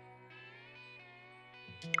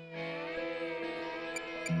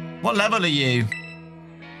 What level are you?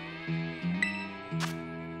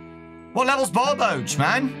 What level's Barboach,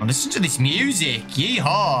 man? Oh, listen to this music.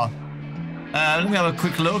 Yeehaw. Let me have a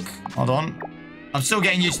quick look. Hold on. I'm still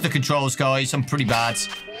getting used to the controls, guys. I'm pretty bad.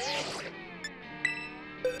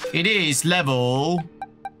 It is level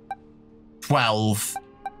 12.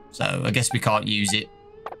 So, I guess we can't use it.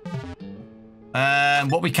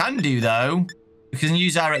 What we can do, though, we can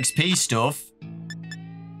use our XP stuff.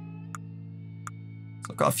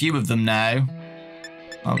 I've got a few of them now.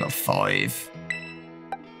 I've got 5.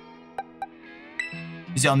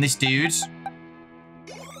 Is it on this dude?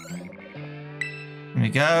 There we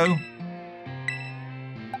go.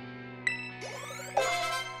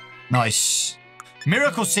 Nice.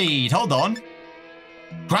 Miracle Seed. Hold on.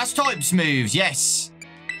 Grass types moves. Yes.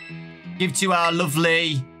 Give to our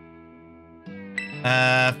lovely...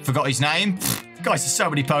 forgot his name. Guys, there's so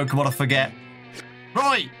many Pokemon I forget.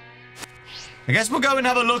 Right. I guess we'll go and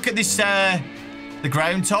have a look at this, the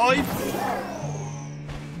ground type.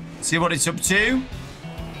 See what it's up to.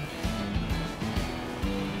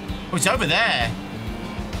 Oh, it's over there.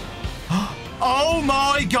 Oh,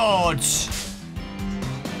 my God.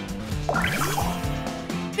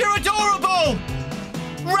 You're adorable.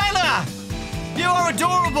 Rella. You are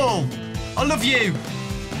adorable. I love you.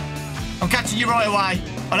 I'm catching you right away.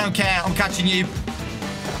 I don't care. I'm catching you.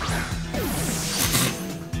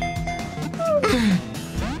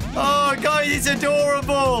 Oh, guys, it's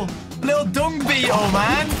adorable. Little dung beetle,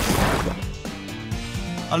 man.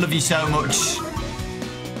 I love you so much.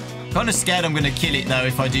 Kind of scared I'm going to kill it, though,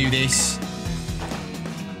 if I do this.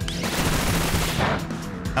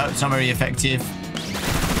 Oh, it's not very effective.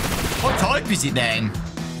 What type is it, then?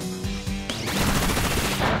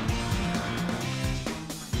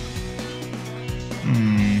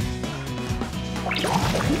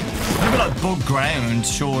 Maybe like bug ground,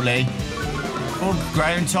 surely. Bug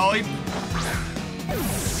ground type.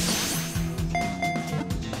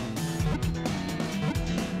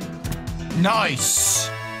 Nice.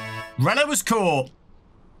 Rella was caught.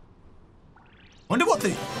 Wonder what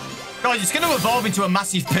the... Guys, it's going to evolve into a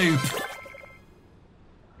massive poop.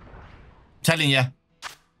 Telling you.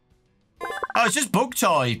 Oh, it's just bug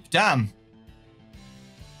type. Damn.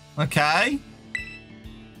 Okay.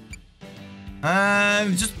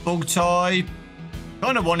 Just bug type.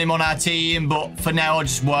 Kind of want him on our team, but for now I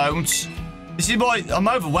just won't. This is why I'm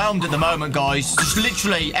overwhelmed at the moment, guys. Just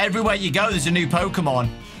literally everywhere you go, there's a new Pokemon.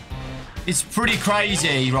 It's pretty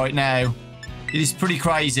crazy right now. It is pretty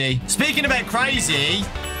crazy. Speaking about crazy,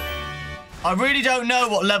 I really don't know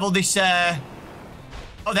what level this...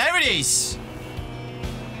 Oh, there it is.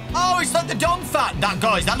 Oh, it's like the Donphat. That,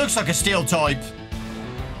 guys, that looks like a steel type.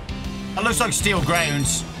 That looks like steel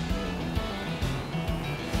grounds.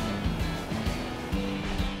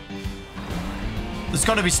 There's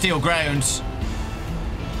got to be steel grounds.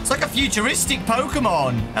 It's like a futuristic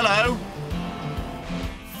Pokemon. Hello.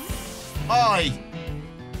 Hi.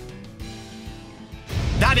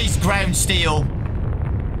 That is ground steel.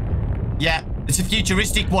 Yeah, it's a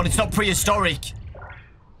futuristic one. It's not prehistoric.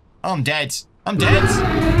 Oh, I'm dead. I'm dead.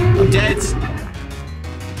 I'm dead.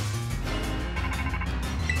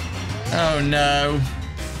 Oh, no.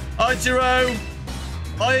 Itero.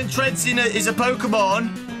 Iron Treadsin is a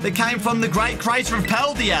Pokemon that came from the Great Crater of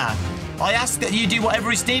Paldea. I ask that you do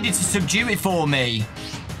whatever is needed to subdue it for me.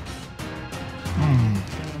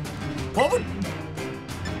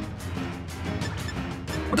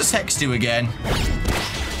 What does Hex do again?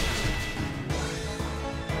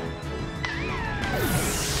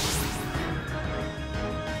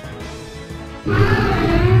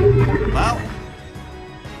 Well.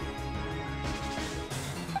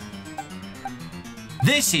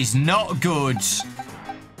 This is not good.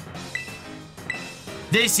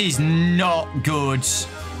 This is not good.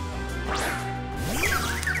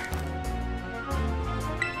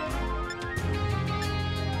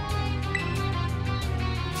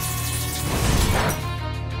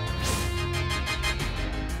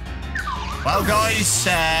 Well, guys,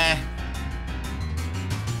 I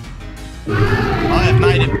have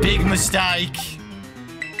made a big mistake.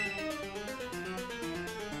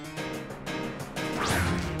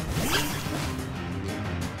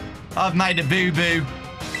 I've made a boo-boo.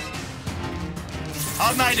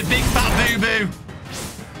 I've made a big fat boo-boo.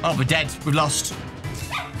 Oh, we're dead. We've lost.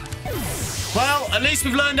 Well, at least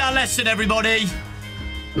we've learned our lesson, everybody.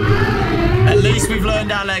 At least we've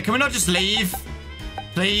learned our lesson. Can we not just leave?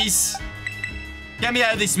 Please? Get me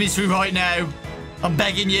out of this misery right now. I'm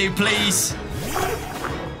begging you, please.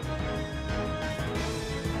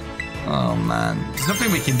 Oh, man. There's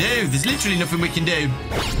nothing we can do. There's literally nothing we can do.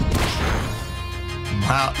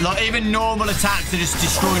 Wow. Like, even normal attacks are just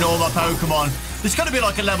destroying all my Pokemon. There's got to be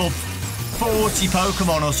like a level 40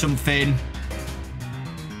 Pokemon or something.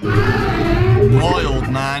 Wild,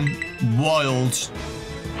 man. Wild.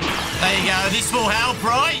 There you go. This will help,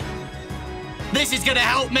 right? This is going to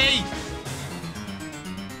help me.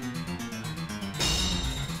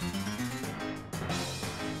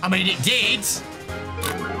 I mean, it did.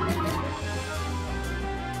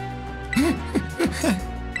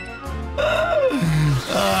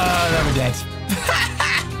 Oh, now we're dead.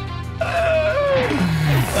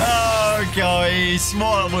 Oh, guys.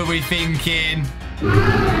 What were we thinking?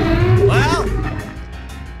 Well,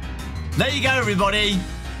 there you go, everybody.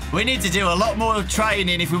 We need to do a lot more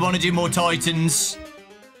training if we want to do more Titans.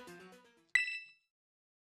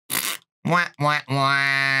 Wah, wah,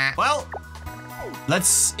 wah. Well,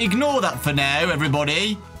 let's ignore that for now,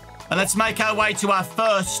 everybody. And let's make our way to our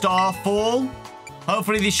first Starfall.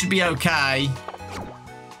 Hopefully this should be okay.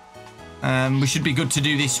 We should be good to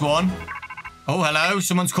do this one. Oh, hello.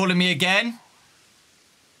 Someone's calling me again.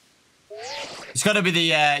 It's got to be the,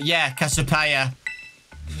 yeah, Cassiopeia.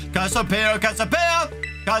 Cassiopeia, Cassiopeia.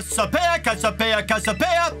 Cassiopeia, Cassiopeia,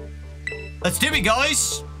 Cassiopeia. Let's do it,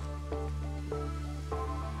 guys.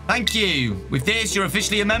 Thank you. With this, you're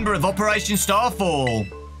officially a member of Operation Starfall.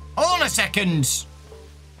 Hold on a second.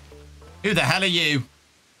 Who the hell are you?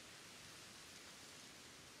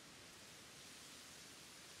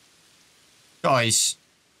 Guys,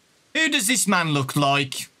 who does this man look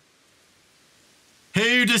like?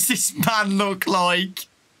 Who does this man look like?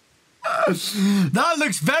 That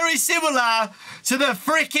looks very similar to the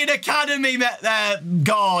freaking Academy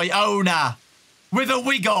guy, owner, with a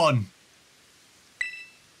wig on.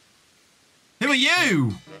 Who are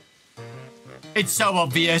you? It's so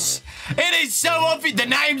obvious. It is so obvious. The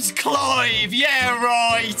name's Clive. Yeah,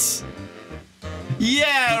 right.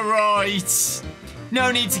 Yeah, right. No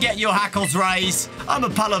need to get your hackles raised. I'm a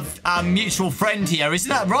pal of our mutual friend here. Isn't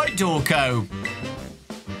that right, Dorko?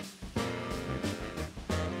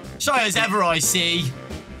 Shy as ever, I see.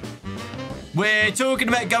 We're talking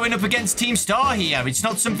about going up against Team Star here. It's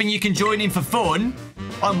not something you can join in for fun.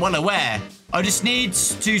 I'm well aware. I just need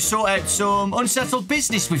to sort out some unsettled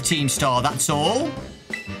business with Team Star, that's all.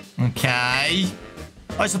 Okay.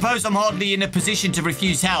 I suppose I'm hardly in a position to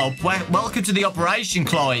refuse help. Welcome to the operation,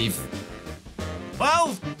 Clive.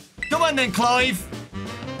 Well, come on then, Clive.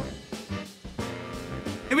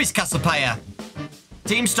 Who is Cassiopeia?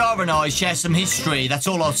 Team Star and I share some history. That's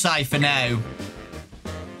all I'll say for now.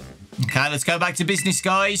 Okay, let's go back to business,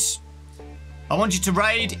 guys. I want you to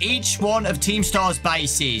raid each one of Team Star's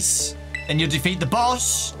bases. Then you'll defeat the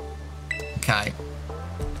boss. Okay.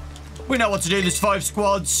 We know what to do. There's 5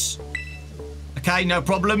 squads. Okay, no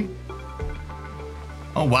problem.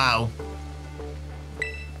 Oh, wow.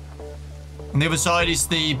 On the other side is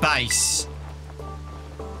the base.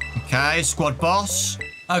 Okay, squad boss.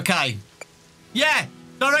 Okay. Yeah,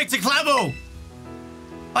 Director Clavel.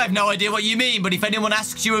 I have no idea what you mean, but if anyone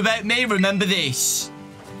asks you about me, remember this.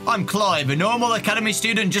 I'm Clive, a normal academy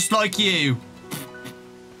student just like you.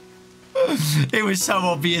 It was so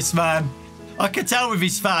obvious, man. I could tell with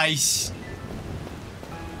his face.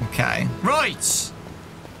 Okay. Right.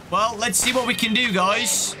 Well, let's see what we can do,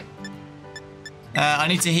 guys. I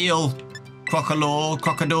need to heal Crocodile,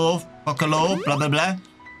 blah, blah, blah.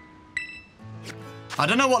 I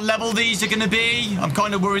don't know what level these are going to be. I'm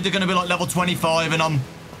kind of worried they're going to be like level 25 and I'm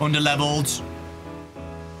under-leveled.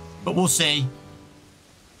 But we'll see.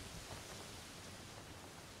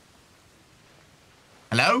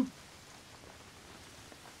 Hello?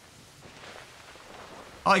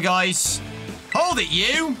 Hi, guys. Hold it,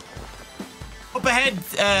 you! Up ahead,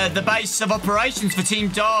 the base of operations for Team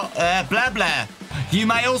blah, blah. You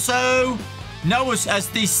may also know us as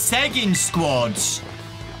the Segging Squad.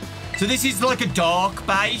 So this is like a dark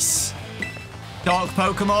base. Dark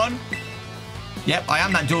Pokemon. Yep, I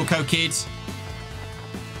am that Dorko kid.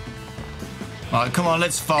 Alright, come on,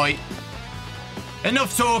 let's fight.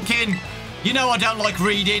 Enough talking. You know I don't like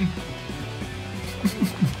reading.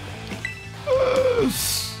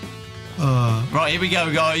 Right, here we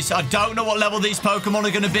go, guys. I don't know what level these Pokemon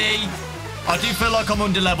are going to be. I do feel like I'm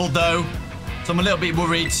under-leveled, though. So I'm a little bit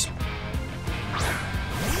worried.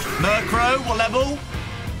 Murkrow, what level?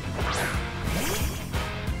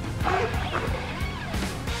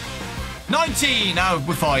 $19. No,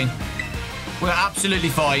 we're fine. We're absolutely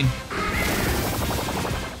fine.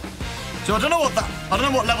 So I don't know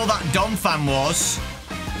what level that Donphan was.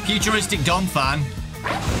 Futuristic Donphan.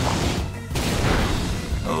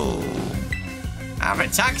 Oh. Our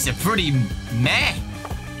attacks are pretty meh.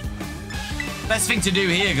 Best thing to do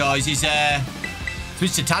here, guys, is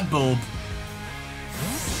switch to Tadbulb.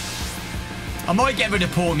 I might get rid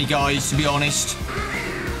of Poor Me, guys, to be honest.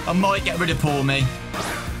 I might get rid of Poor Me.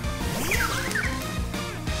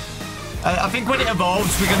 I think when it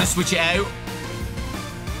evolves, we're going to switch it out.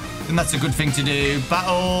 And that's a good thing to do.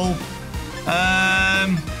 Battle. Yeah,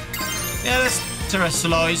 let's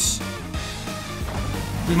terrestrialize.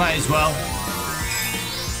 We might as well.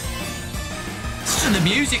 Listen to the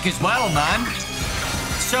music as well, man.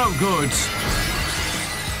 So good.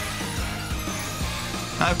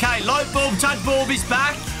 Okay, Lightbulb Tadbulb is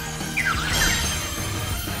back.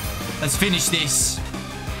 Let's finish this.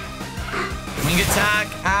 Wing attack.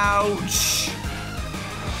 Ouch.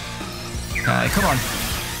 Okay, come on.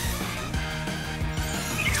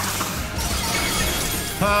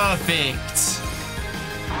 Perfect.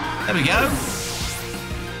 There we go.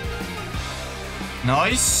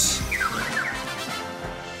 Nice.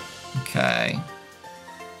 Okay.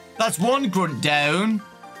 That's one grunt down.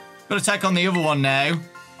 Got to take on the other one now.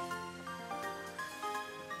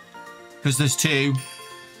 Because there's two.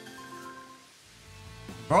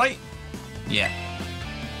 Right? Yeah.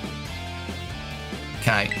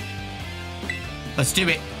 Okay. Let's do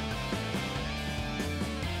it.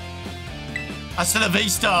 Hasta la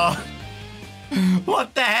vista.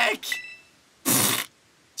 What the heck?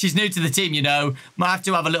 She's new to the team, you know. Might have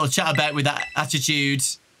to have a little chat about with that attitude.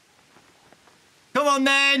 Come on,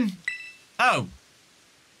 then. Oh.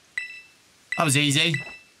 That was easy.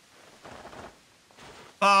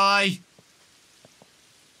 Bye.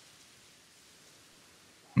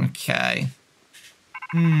 Okay.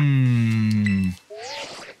 Don't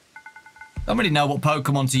really know what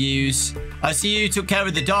Pokemon to use. I see you took care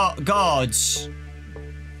of the dark guards.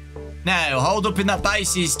 Now, hold up in that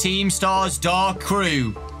base is Team Star's Dark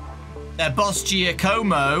Crew. Their boss,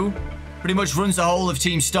 Giacomo, pretty much runs the whole of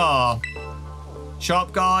Team Star.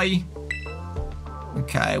 Sharp guy.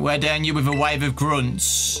 Okay, we're down you with a wave of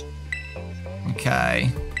grunts.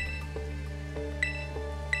 Okay.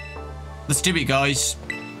 Let's do it, guys.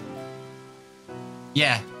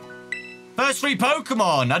 Yeah. First 3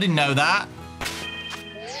 Pokemon. I didn't know that.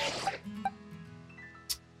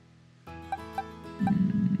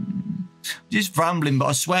 Just Bramblin, but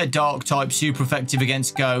I swear Dark type super effective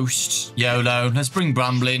against Ghost. YOLO. Let's bring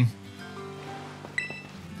Bramblin.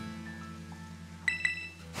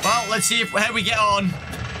 Well, let's see how we get on.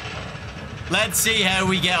 Let's see how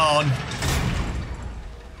we get on.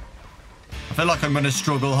 I feel like I'm going to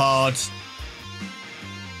struggle hard.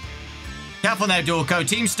 Careful now, Dorko.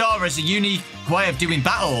 Team Star has a unique way of doing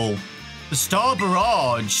battle. The Star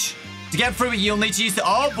Barrage. To get through it, you'll need to use the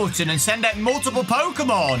R button and send out multiple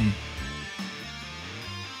Pokemon.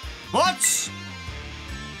 What?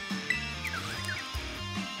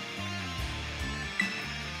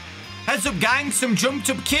 Heads up, gang. Some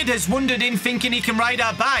jumped-up kid has wandered in thinking he can raid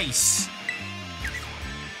our base.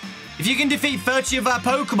 If you can defeat 30 of our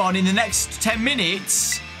Pokemon in the next 10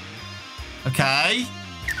 minutes... Okay.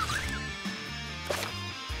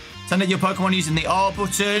 Send out your Pokemon using the R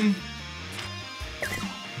button.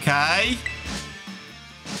 Okay.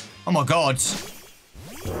 Oh, my God.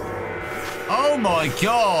 Oh, my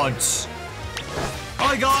God.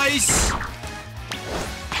 Hi, guys.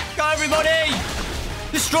 Go, everybody.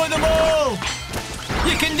 Destroy them all.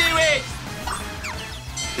 You can do it.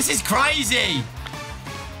 This is crazy.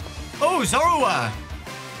 Oh, Zorua.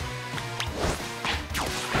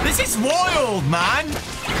 This is wild, man.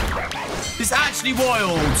 This is actually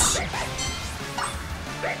wild.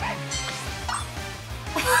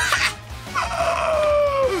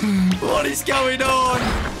 What is going on?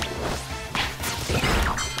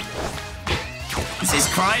 This is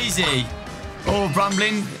crazy. Oh,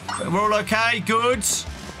 Bramblin. We're all okay. Good.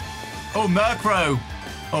 Oh, Murkrow.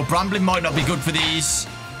 Oh, Bramblin might not be good for these.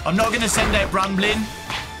 I'm not going to send out Bramblin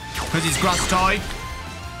because he's grass type.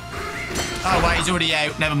 Oh, wait. He's already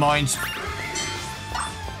out. Never mind.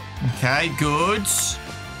 Okay, good.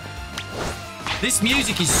 This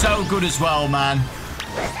music is so good as well, man.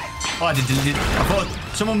 Oh, I thought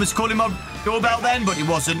someone was calling my doorbell then, but it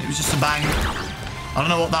wasn't. It was just a bang. I don't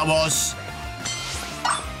know what that was.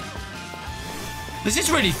 This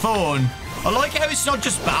is really fun. I like how it's not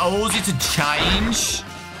just battles, it's a change,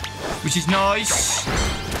 which is nice.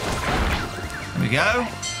 There we go.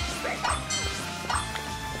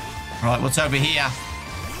 Right, what's over here?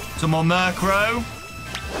 Some more Murkrow.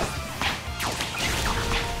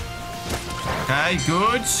 Okay,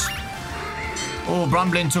 good. Oh,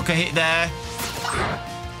 Bramblin took a hit there.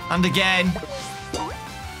 And again.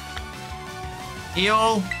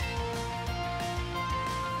 Heal.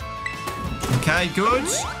 Okay, good.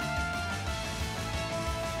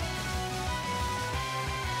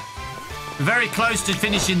 We're very close to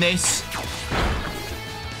finishing this.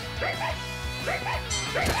 There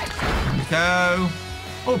we go.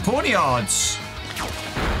 Oh, pawnyards.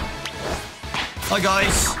 Hi,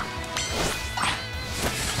 guys.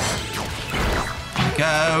 There we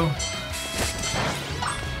go.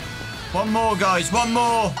 One more, guys. One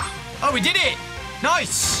more. Oh, we did it.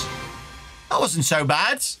 Nice. That wasn't so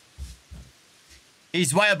bad.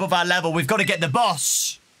 He's way above our level. We've got to get the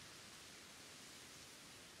boss.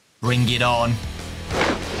 Bring it on.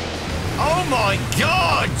 Oh, my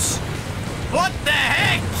God. What the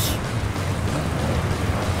heck?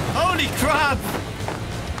 Holy crap.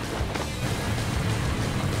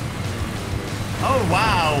 Oh,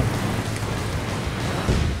 wow.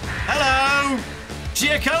 Hello.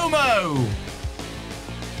 Giacomo.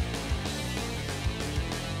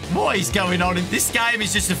 What is going on? This game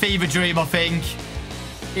is just a fever dream, I think.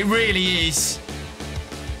 It really is.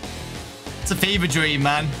 It's a fever dream,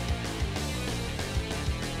 man.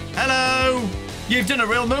 Hello. You've done a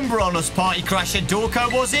real number on us, Party Crasher.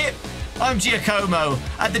 Dorko, was it? I'm Giacomo.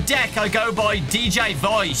 At the deck, I go by DJ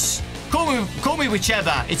Voice. Call me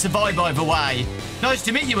whichever. It's a vibe either way. Nice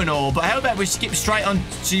to meet you and all, but how about we skip straight on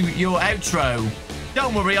to your outro?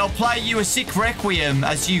 Don't worry, I'll play you a sick requiem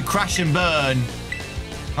as you crash and burn.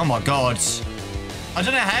 Oh my God. I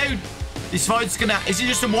don't know how this fight's gonna... Is it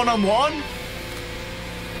just a one-on-one?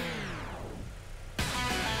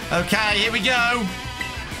 Okay, here we go.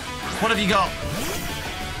 What have you got?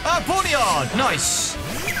 Oh, pawnyard. Nice.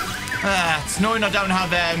 It's annoying I don't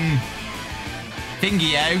have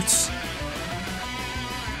thingy out.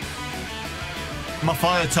 My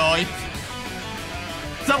fire type.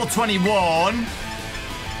 Level 21.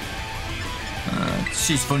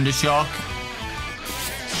 She's Thundershock.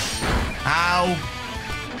 Ow.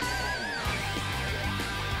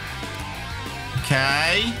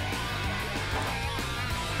 Okay.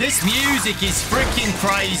 This music is freaking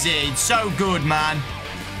crazy. It's so good, man.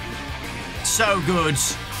 So good.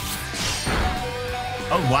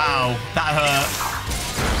 Oh, wow. That hurt.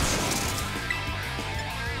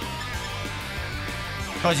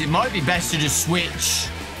 Guys, it might be best to just switch.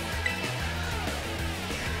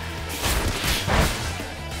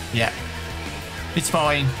 Yeah. It's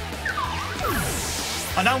fine.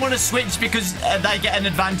 I don't want to switch because they get an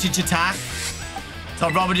advantage attack. So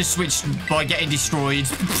I'd rather just switch by getting destroyed.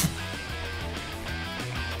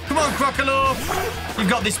 Come on, Crocodile. You've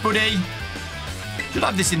got this, buddy. Should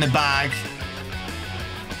have this in the bag.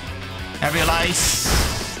 Aerial Ace.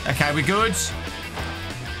 Okay, we're good.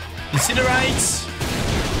 Incinerate.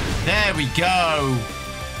 There we go.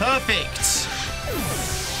 Perfect.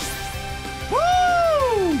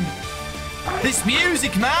 Woo! This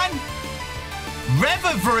music, man.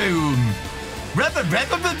 Revavroom.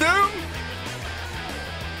 Revavroom?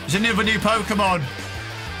 There's another new Pokemon.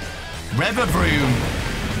 Revavroom.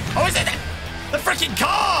 Oh, is it the freaking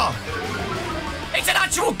car? It's an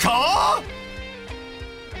actual car?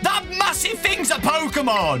 That massive thing's a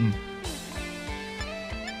Pokemon.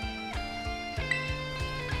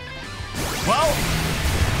 Well,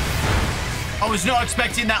 I was not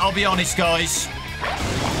expecting that, I'll be honest, guys.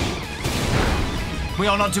 We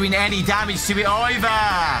are not doing any damage to it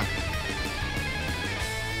either.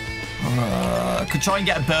 Could try and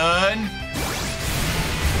get a burn.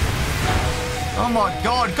 Oh my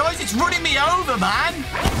God, guys, it's running me over, man.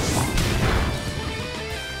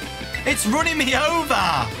 It's running me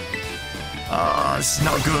over. Oh, this is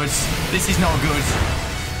not good. This is not good.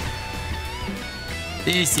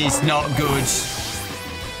 This is not good.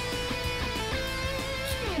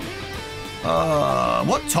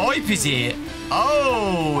 What type is it?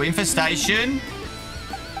 Oh, infestation.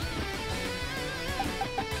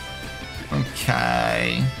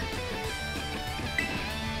 Okay.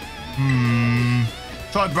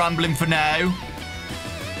 Try Brambling for now.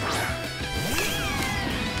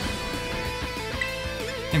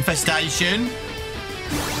 Infestation.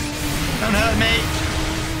 Don't hurt me.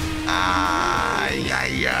 Ay,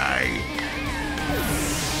 ay, ay.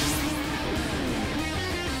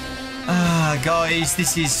 Guys,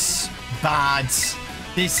 this is bad.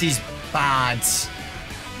 This is bad.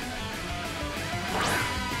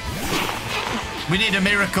 We need a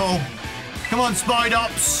miracle. Come on,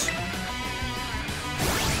 Spidops.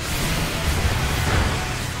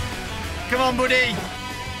 Come on, buddy.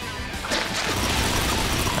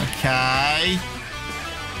 Okay.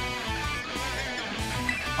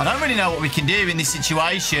 I don't really know what we can do in this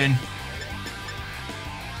situation.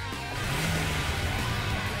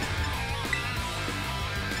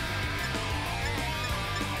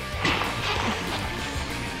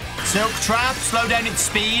 Silk Trap, slow down its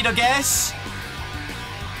speed, I guess.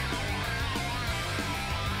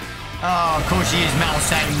 Oh, of course you used Metal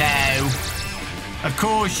Sound now. Of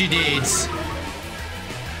course you did.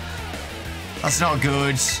 That's not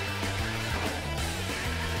good.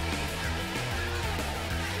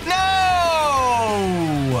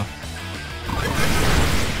 No!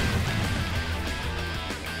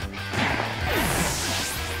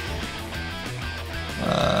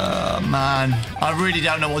 Man. I really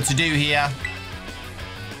don't know what to do here.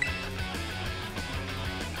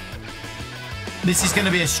 This is going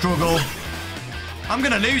to be a struggle. I'm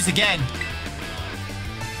going to lose again.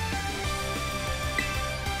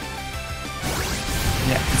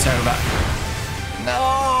 Yeah, it's over.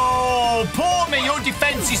 No! Poor me, your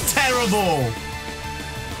defense is terrible.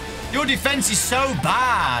 Your defense is so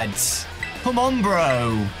bad. Come on,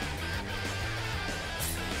 bro.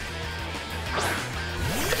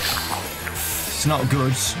 It's not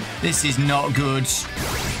good. This is not good.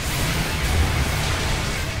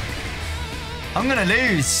 I'm gonna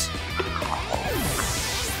lose.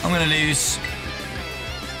 I'm gonna lose.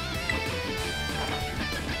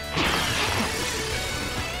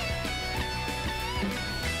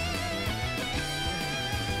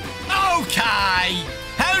 Okay.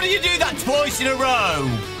 How do you do that twice in a row?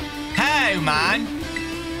 How, man?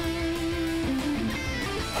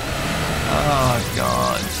 Oh,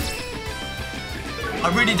 God. I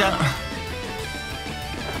really don't...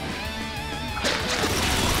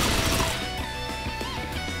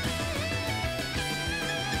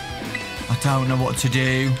 I don't know what to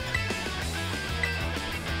do.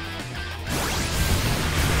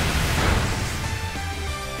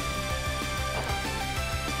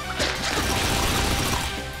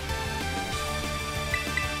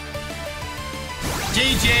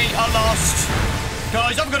 GG, I lost.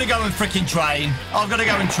 Guys, I've got to go and freaking train. I've got to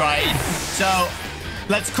go and train. So...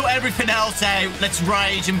 let's cut everything else out. Let's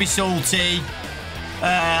rage and be salty.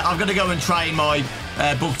 I've got to go and train my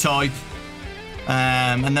book type.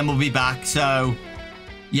 And then we'll be back. So,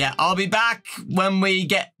 yeah, I'll be back when we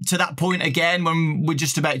get to that point again, when we're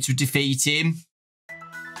just about to defeat him.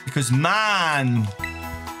 Because, man,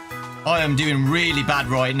 I am doing really bad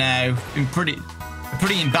right now. Been pretty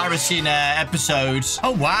embarrassing episodes.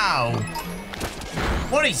 Oh, wow.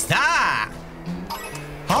 What is that?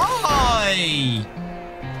 Hi.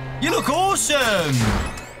 You look awesome!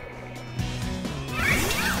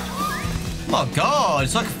 Oh my God,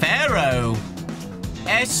 it's like a pharaoh.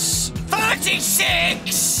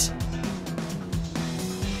 S36!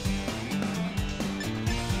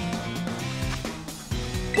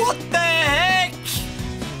 What the heck?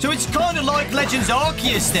 So it's kind of like Legends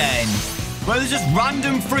Arceus then, where there's just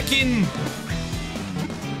random freaking...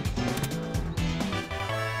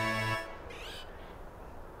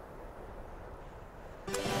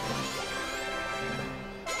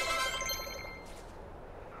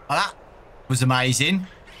 Oh, that was amazing.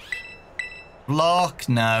 Block,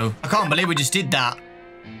 no. I can't believe we just did that.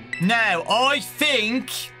 Now, I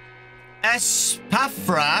think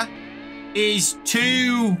Espafra is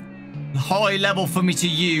too high level for me to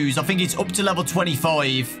use. I think it's up to level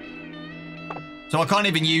 25. So I can't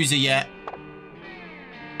even use it yet.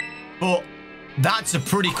 But that's a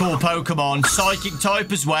pretty cool Pokemon. Psychic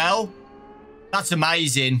type as well. That's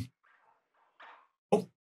amazing. Oh.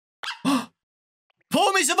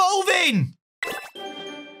 Porm is evolving!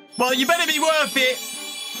 Well, you better be worth it.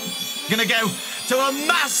 Gonna go to a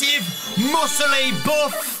massive, muscly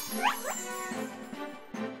buff.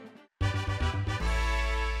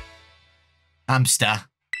 Hamster.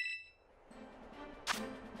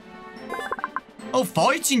 Oh,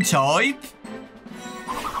 fighting type.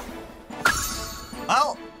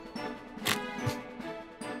 Well.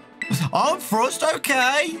 I'm Frost,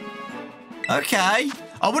 okay. Okay.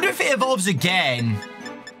 I wonder if it evolves again.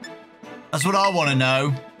 That's what I want to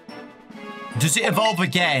know. Does it evolve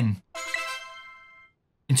again?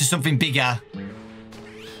 Into something bigger?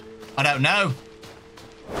 I don't know.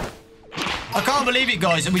 I can't believe it,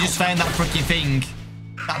 guys, that we just found that freaking thing.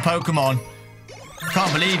 That Pokemon.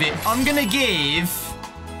 Can't believe it. I'm going to give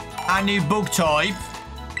our new bug type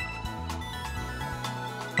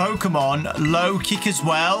Pokemon low kick as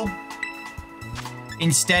well,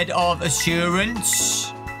 instead of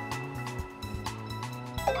assurance.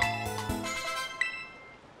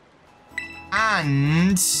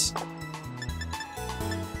 And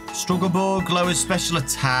Struggle Bug lowers special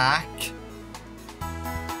attack.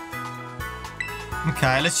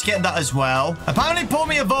 Okay, let's get that as well. Apparently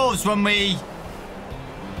Pormy evolves when we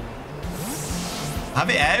have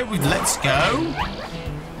it out with Let's Go.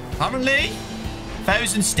 Apparently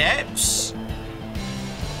 1,000 steps.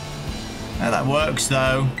 How that works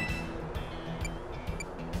though.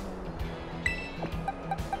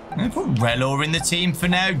 I'm going to put Relor in the team for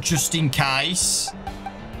now, just in case.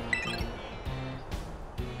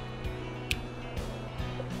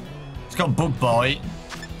 It's got Bug Bite.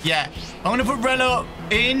 Yeah, I'm going to put Relor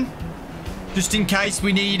in, just in case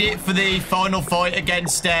we need it for the final fight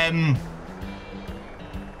against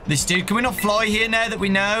this dude. Can we not fly here now that we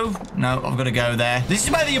know? No, I've got to go there. This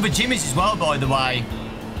is where the other gym is as well, by the way.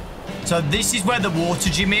 So this is where the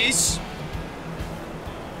water gym is.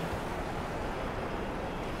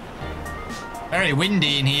 Very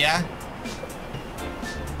windy in here.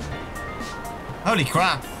 Holy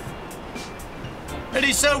crap. It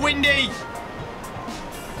is so windy.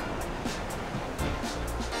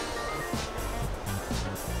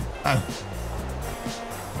 Oh.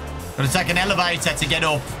 Got to take an elevator to get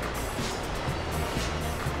up.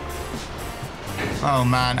 Oh,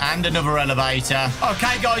 man. And another elevator.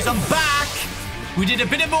 Okay, guys, I'm back. We did a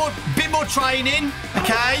bit more training.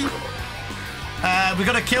 Okay. We've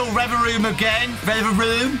got to kill Reveroom again.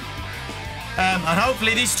 Reveroom. And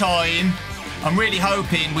hopefully this time, I'm really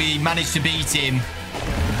hoping we manage to beat him.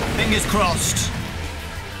 Fingers crossed.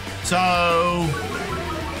 So, I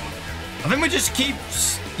think we just keep...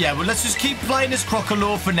 Yeah, well, let's just keep playing as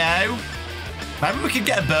Crocodile for now. Maybe we could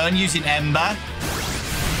get a burn using Ember.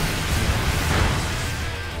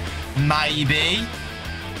 Maybe.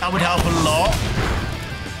 That would help a lot.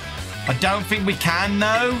 I don't think we can,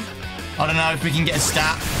 though. I don't know if we can get a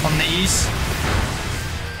stat on these.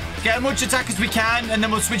 Get as much attack as we can, and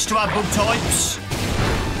then we'll switch to our bug types.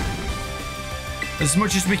 As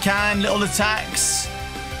much as we can, little attacks.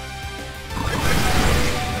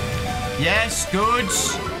 Yes, good.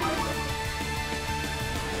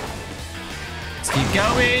 Let's keep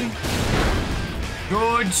going.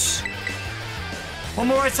 Good. One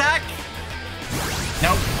more attack.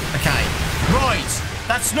 Nope. Okay. Right.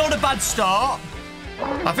 That's not a bad start.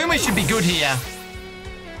 I think we should be good here.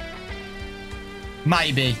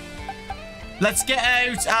 Maybe. Let's get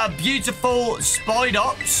out our beautiful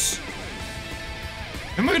Spidops.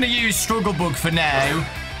 And we're going to use Struggle Bug for now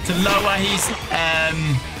to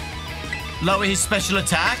lower his special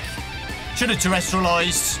attack. Should have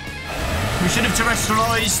terrestrialized. We should have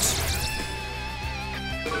terrestrialized.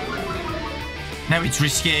 Now it's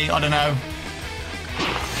risky. I don't know.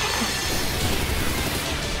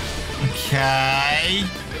 Okay.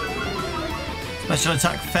 Special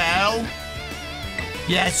attack fell.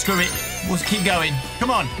 Yeah, screw it. We'll keep going.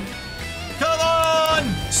 Come on. Come on!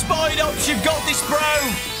 Spidops, you've got this, bro!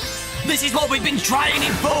 This is what we've been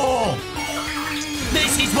training for!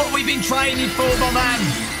 This is what we've been training for, my man!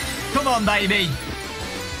 Come on, baby.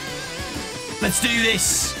 Let's do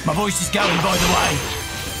this. My voice is going, by the way.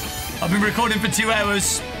 I've been recording for 2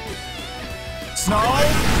 hours. Snarl.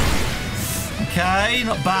 Okay,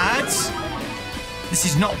 not bad. This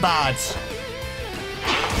is not bad.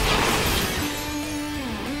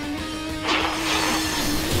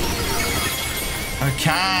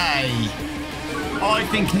 Okay. I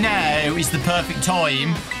think now is the perfect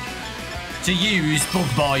time to use Bug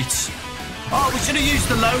Bite. Oh, we should have used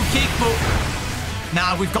the low kick, but...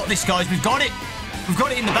 Nah, we've got this, guys. We've got it. We've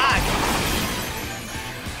got it in the bag.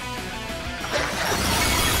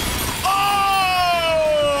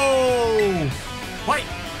 Oh! Wait.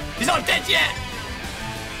 He's not dead yet.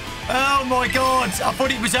 Oh, my God. I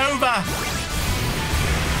thought it was over.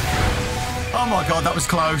 Oh, my God. That was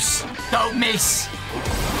close. Don't miss.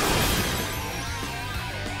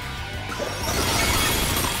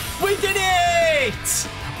 We did it!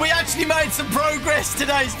 We actually made some progress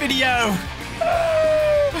today's video.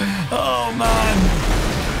 Oh, man.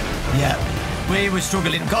 Yeah, we were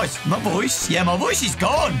struggling. Guys, my voice. Yeah, my voice is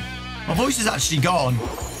gone. My voice is actually gone.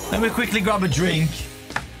 Let me quickly grab a drink.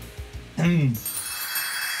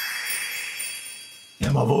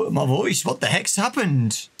 Yeah, my voice. What the heck's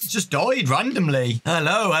happened? It just died randomly.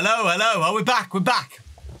 Hello, hello, hello. Oh, we're back. We're back.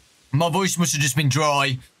 My voice must have just been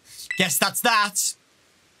dry. Guess that's that.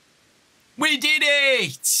 We did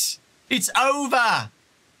it! It's over!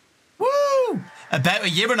 Woo! About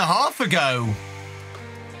 1.5 years ago.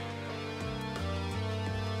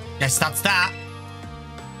 Guess that's that.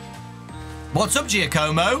 What's up,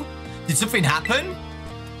 Giacomo? Did something happen?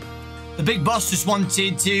 The big boss just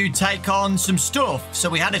wanted to take on some stuff, so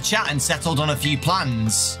we had a chat and settled on a few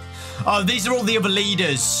plans. Oh, these are all the other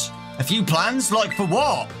leaders. A few plans? Like for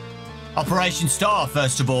what? Operation Star,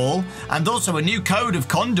 first of all, and also a new code of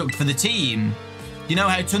conduct for the team. You know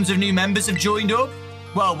how tons of new members have joined up?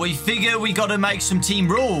 Well, we figure we got to make some team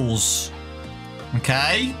rules.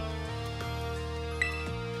 Okay.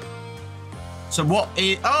 So what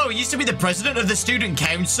is... Oh, he used to be the president of the student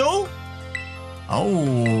council?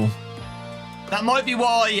 Oh. That might be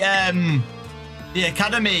why The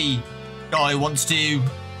Academy guy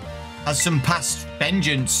has some past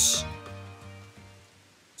vengeance.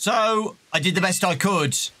 So, I did the best I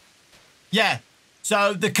could. Yeah.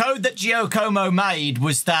 So, the code that Giacomo made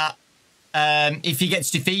was that if he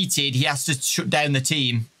gets defeated, he has to shut down the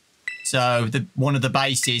team. So, one of the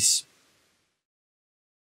bases.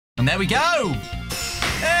 And there we go.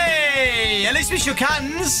 Hey, at least we shook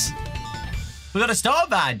hands. We got a star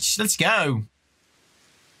badge. Let's go.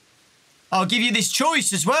 I'll give you this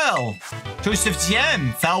choice as well. Choice of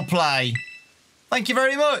TM. Foul play. Thank you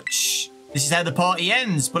very much. This is how the party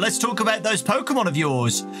ends. But let's talk about those Pokemon of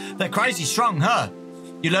yours. They're crazy strong, huh?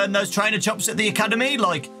 You learned those trainer chops at the Academy?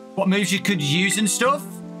 Like, what moves you could use and stuff?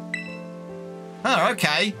 Oh,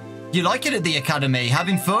 okay. You like it at the Academy?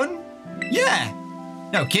 Having fun? Yeah.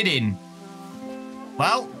 No kidding.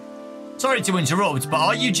 Well, sorry to interrupt, but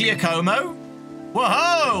are you Giacomo?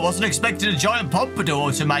 Whoa! Wasn't expecting a giant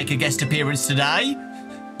pompadour to make a guest appearance today.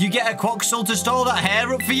 You get a Quaxel to style that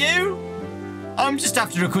hair up for you? I'm just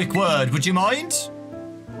after a quick word. Would you mind?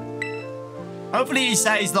 Hopefully he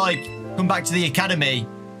says, like, come back to the Academy.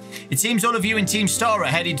 It seems all of you in Team Star are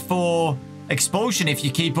headed for expulsion if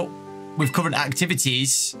you keep up with current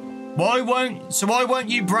activities. Why won't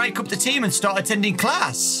you break up the team and start attending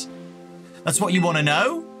class? That's what you want to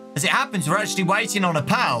know? As it happens, we're actually waiting on a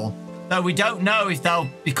pal, though we don't know if they'll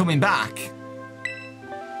be coming back.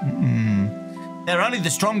 They're only the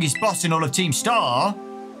strongest boss in all of Team Star.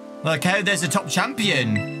 Like how there's a top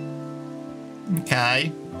champion.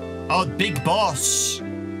 Okay. Oh, big boss.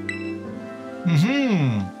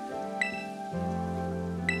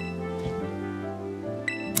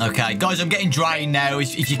 Okay, guys, I'm getting drained now,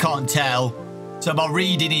 if you can't tell. So my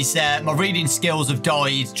reading skills have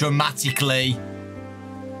died dramatically.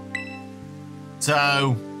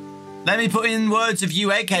 So, let me put in words of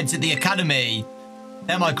you eggheads at the Academy.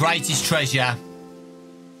 They're my greatest treasure.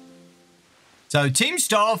 So, Team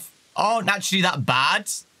Staff aren't actually that bad.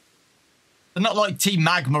 They're not like Team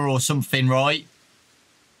Magma or something, right?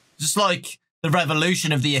 Just like the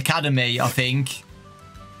revolution of the Academy, I think.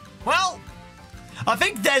 Well, I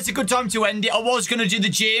think there's a good time to end it. I was going to do the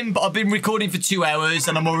gym, but I've been recording for 2 hours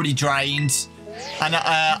and I'm already drained. And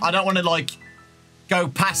I don't want to, like, go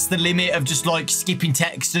past the limit of just, like, skipping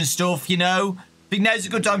text and stuff, you know? I think now's a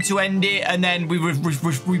good time to end it, and then we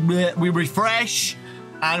refresh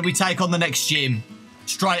and we take on the next gym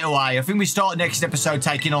straight away. I think we start next episode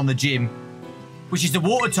taking on the gym, which is the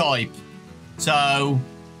water type. So,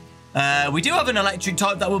 we do have an electric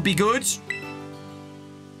type that would be good.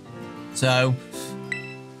 So,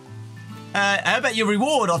 how about your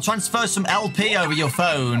reward? I'll transfer some LP over your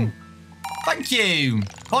phone. Thank you.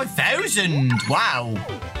 5,000. Wow.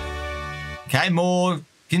 Okay,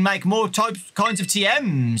 can make more kinds of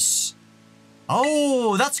TMs.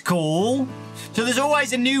 Oh, that's cool. So there's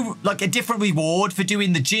always a different reward for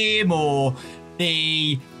doing the gym or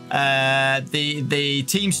the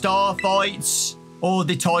Team Star fights or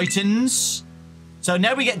the Titans. So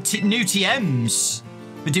now we get new TMs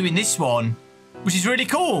for doing this one, which is really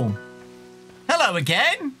cool. Hello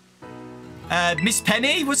again. Miss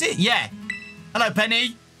Penny, was it? Yeah. Hello,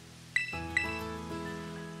 Penny.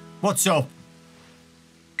 What's up?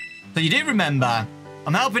 So you do remember.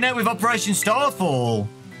 I'm helping out with Operation Starfall.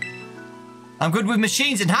 I'm good with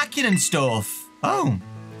machines and hacking and stuff. Oh,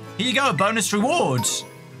 here you go, bonus rewards.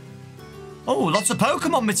 Oh, lots of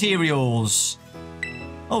Pokemon materials.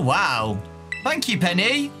 Oh, wow. Thank you,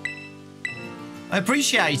 Penny. I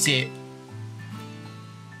appreciate it.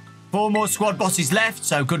 4 more squad bosses left,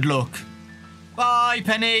 so good luck. Bye,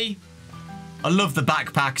 Penny. I love the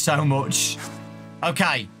backpack so much.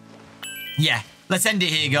 Okay. Yeah, let's end it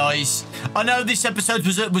here, guys. I know this episode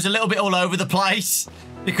was a little bit all over the place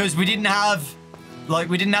because we didn't have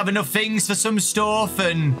enough things for some stuff,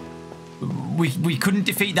 and we couldn't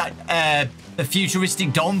defeat that the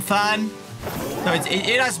futuristic Dom fan. So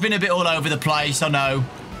it has been a bit all over the place, I know.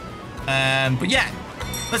 But yeah,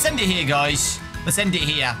 let's end it here, guys. Let's end it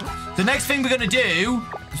here. The next thing we're going to do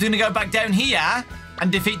is we're going to go back down here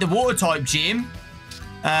and defeat the water type gym.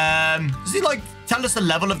 Does it, like, tell us the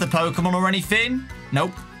level of the Pokemon or anything?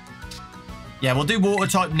 Nope. Yeah, we'll do water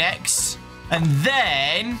type next. And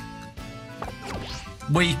then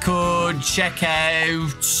we could check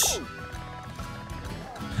out...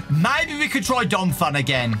 Maybe we could try Donphan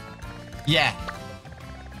again. Yeah.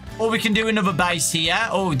 Or we can do another base here.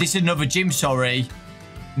 Oh, this is another gym, sorry.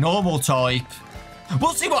 Normal type.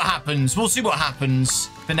 We'll see what happens. We'll see what happens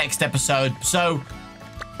for next episode. So,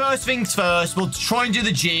 first things first, we'll try and do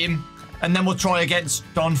the gym. And then we'll try against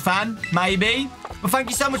Donphan, maybe. But thank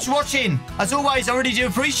you so much for watching. As always, I really do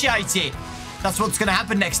appreciate it. That's what's going to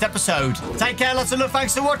happen next episode. Take care, lots of love,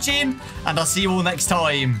 thanks for watching, and I'll see you all next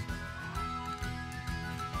time.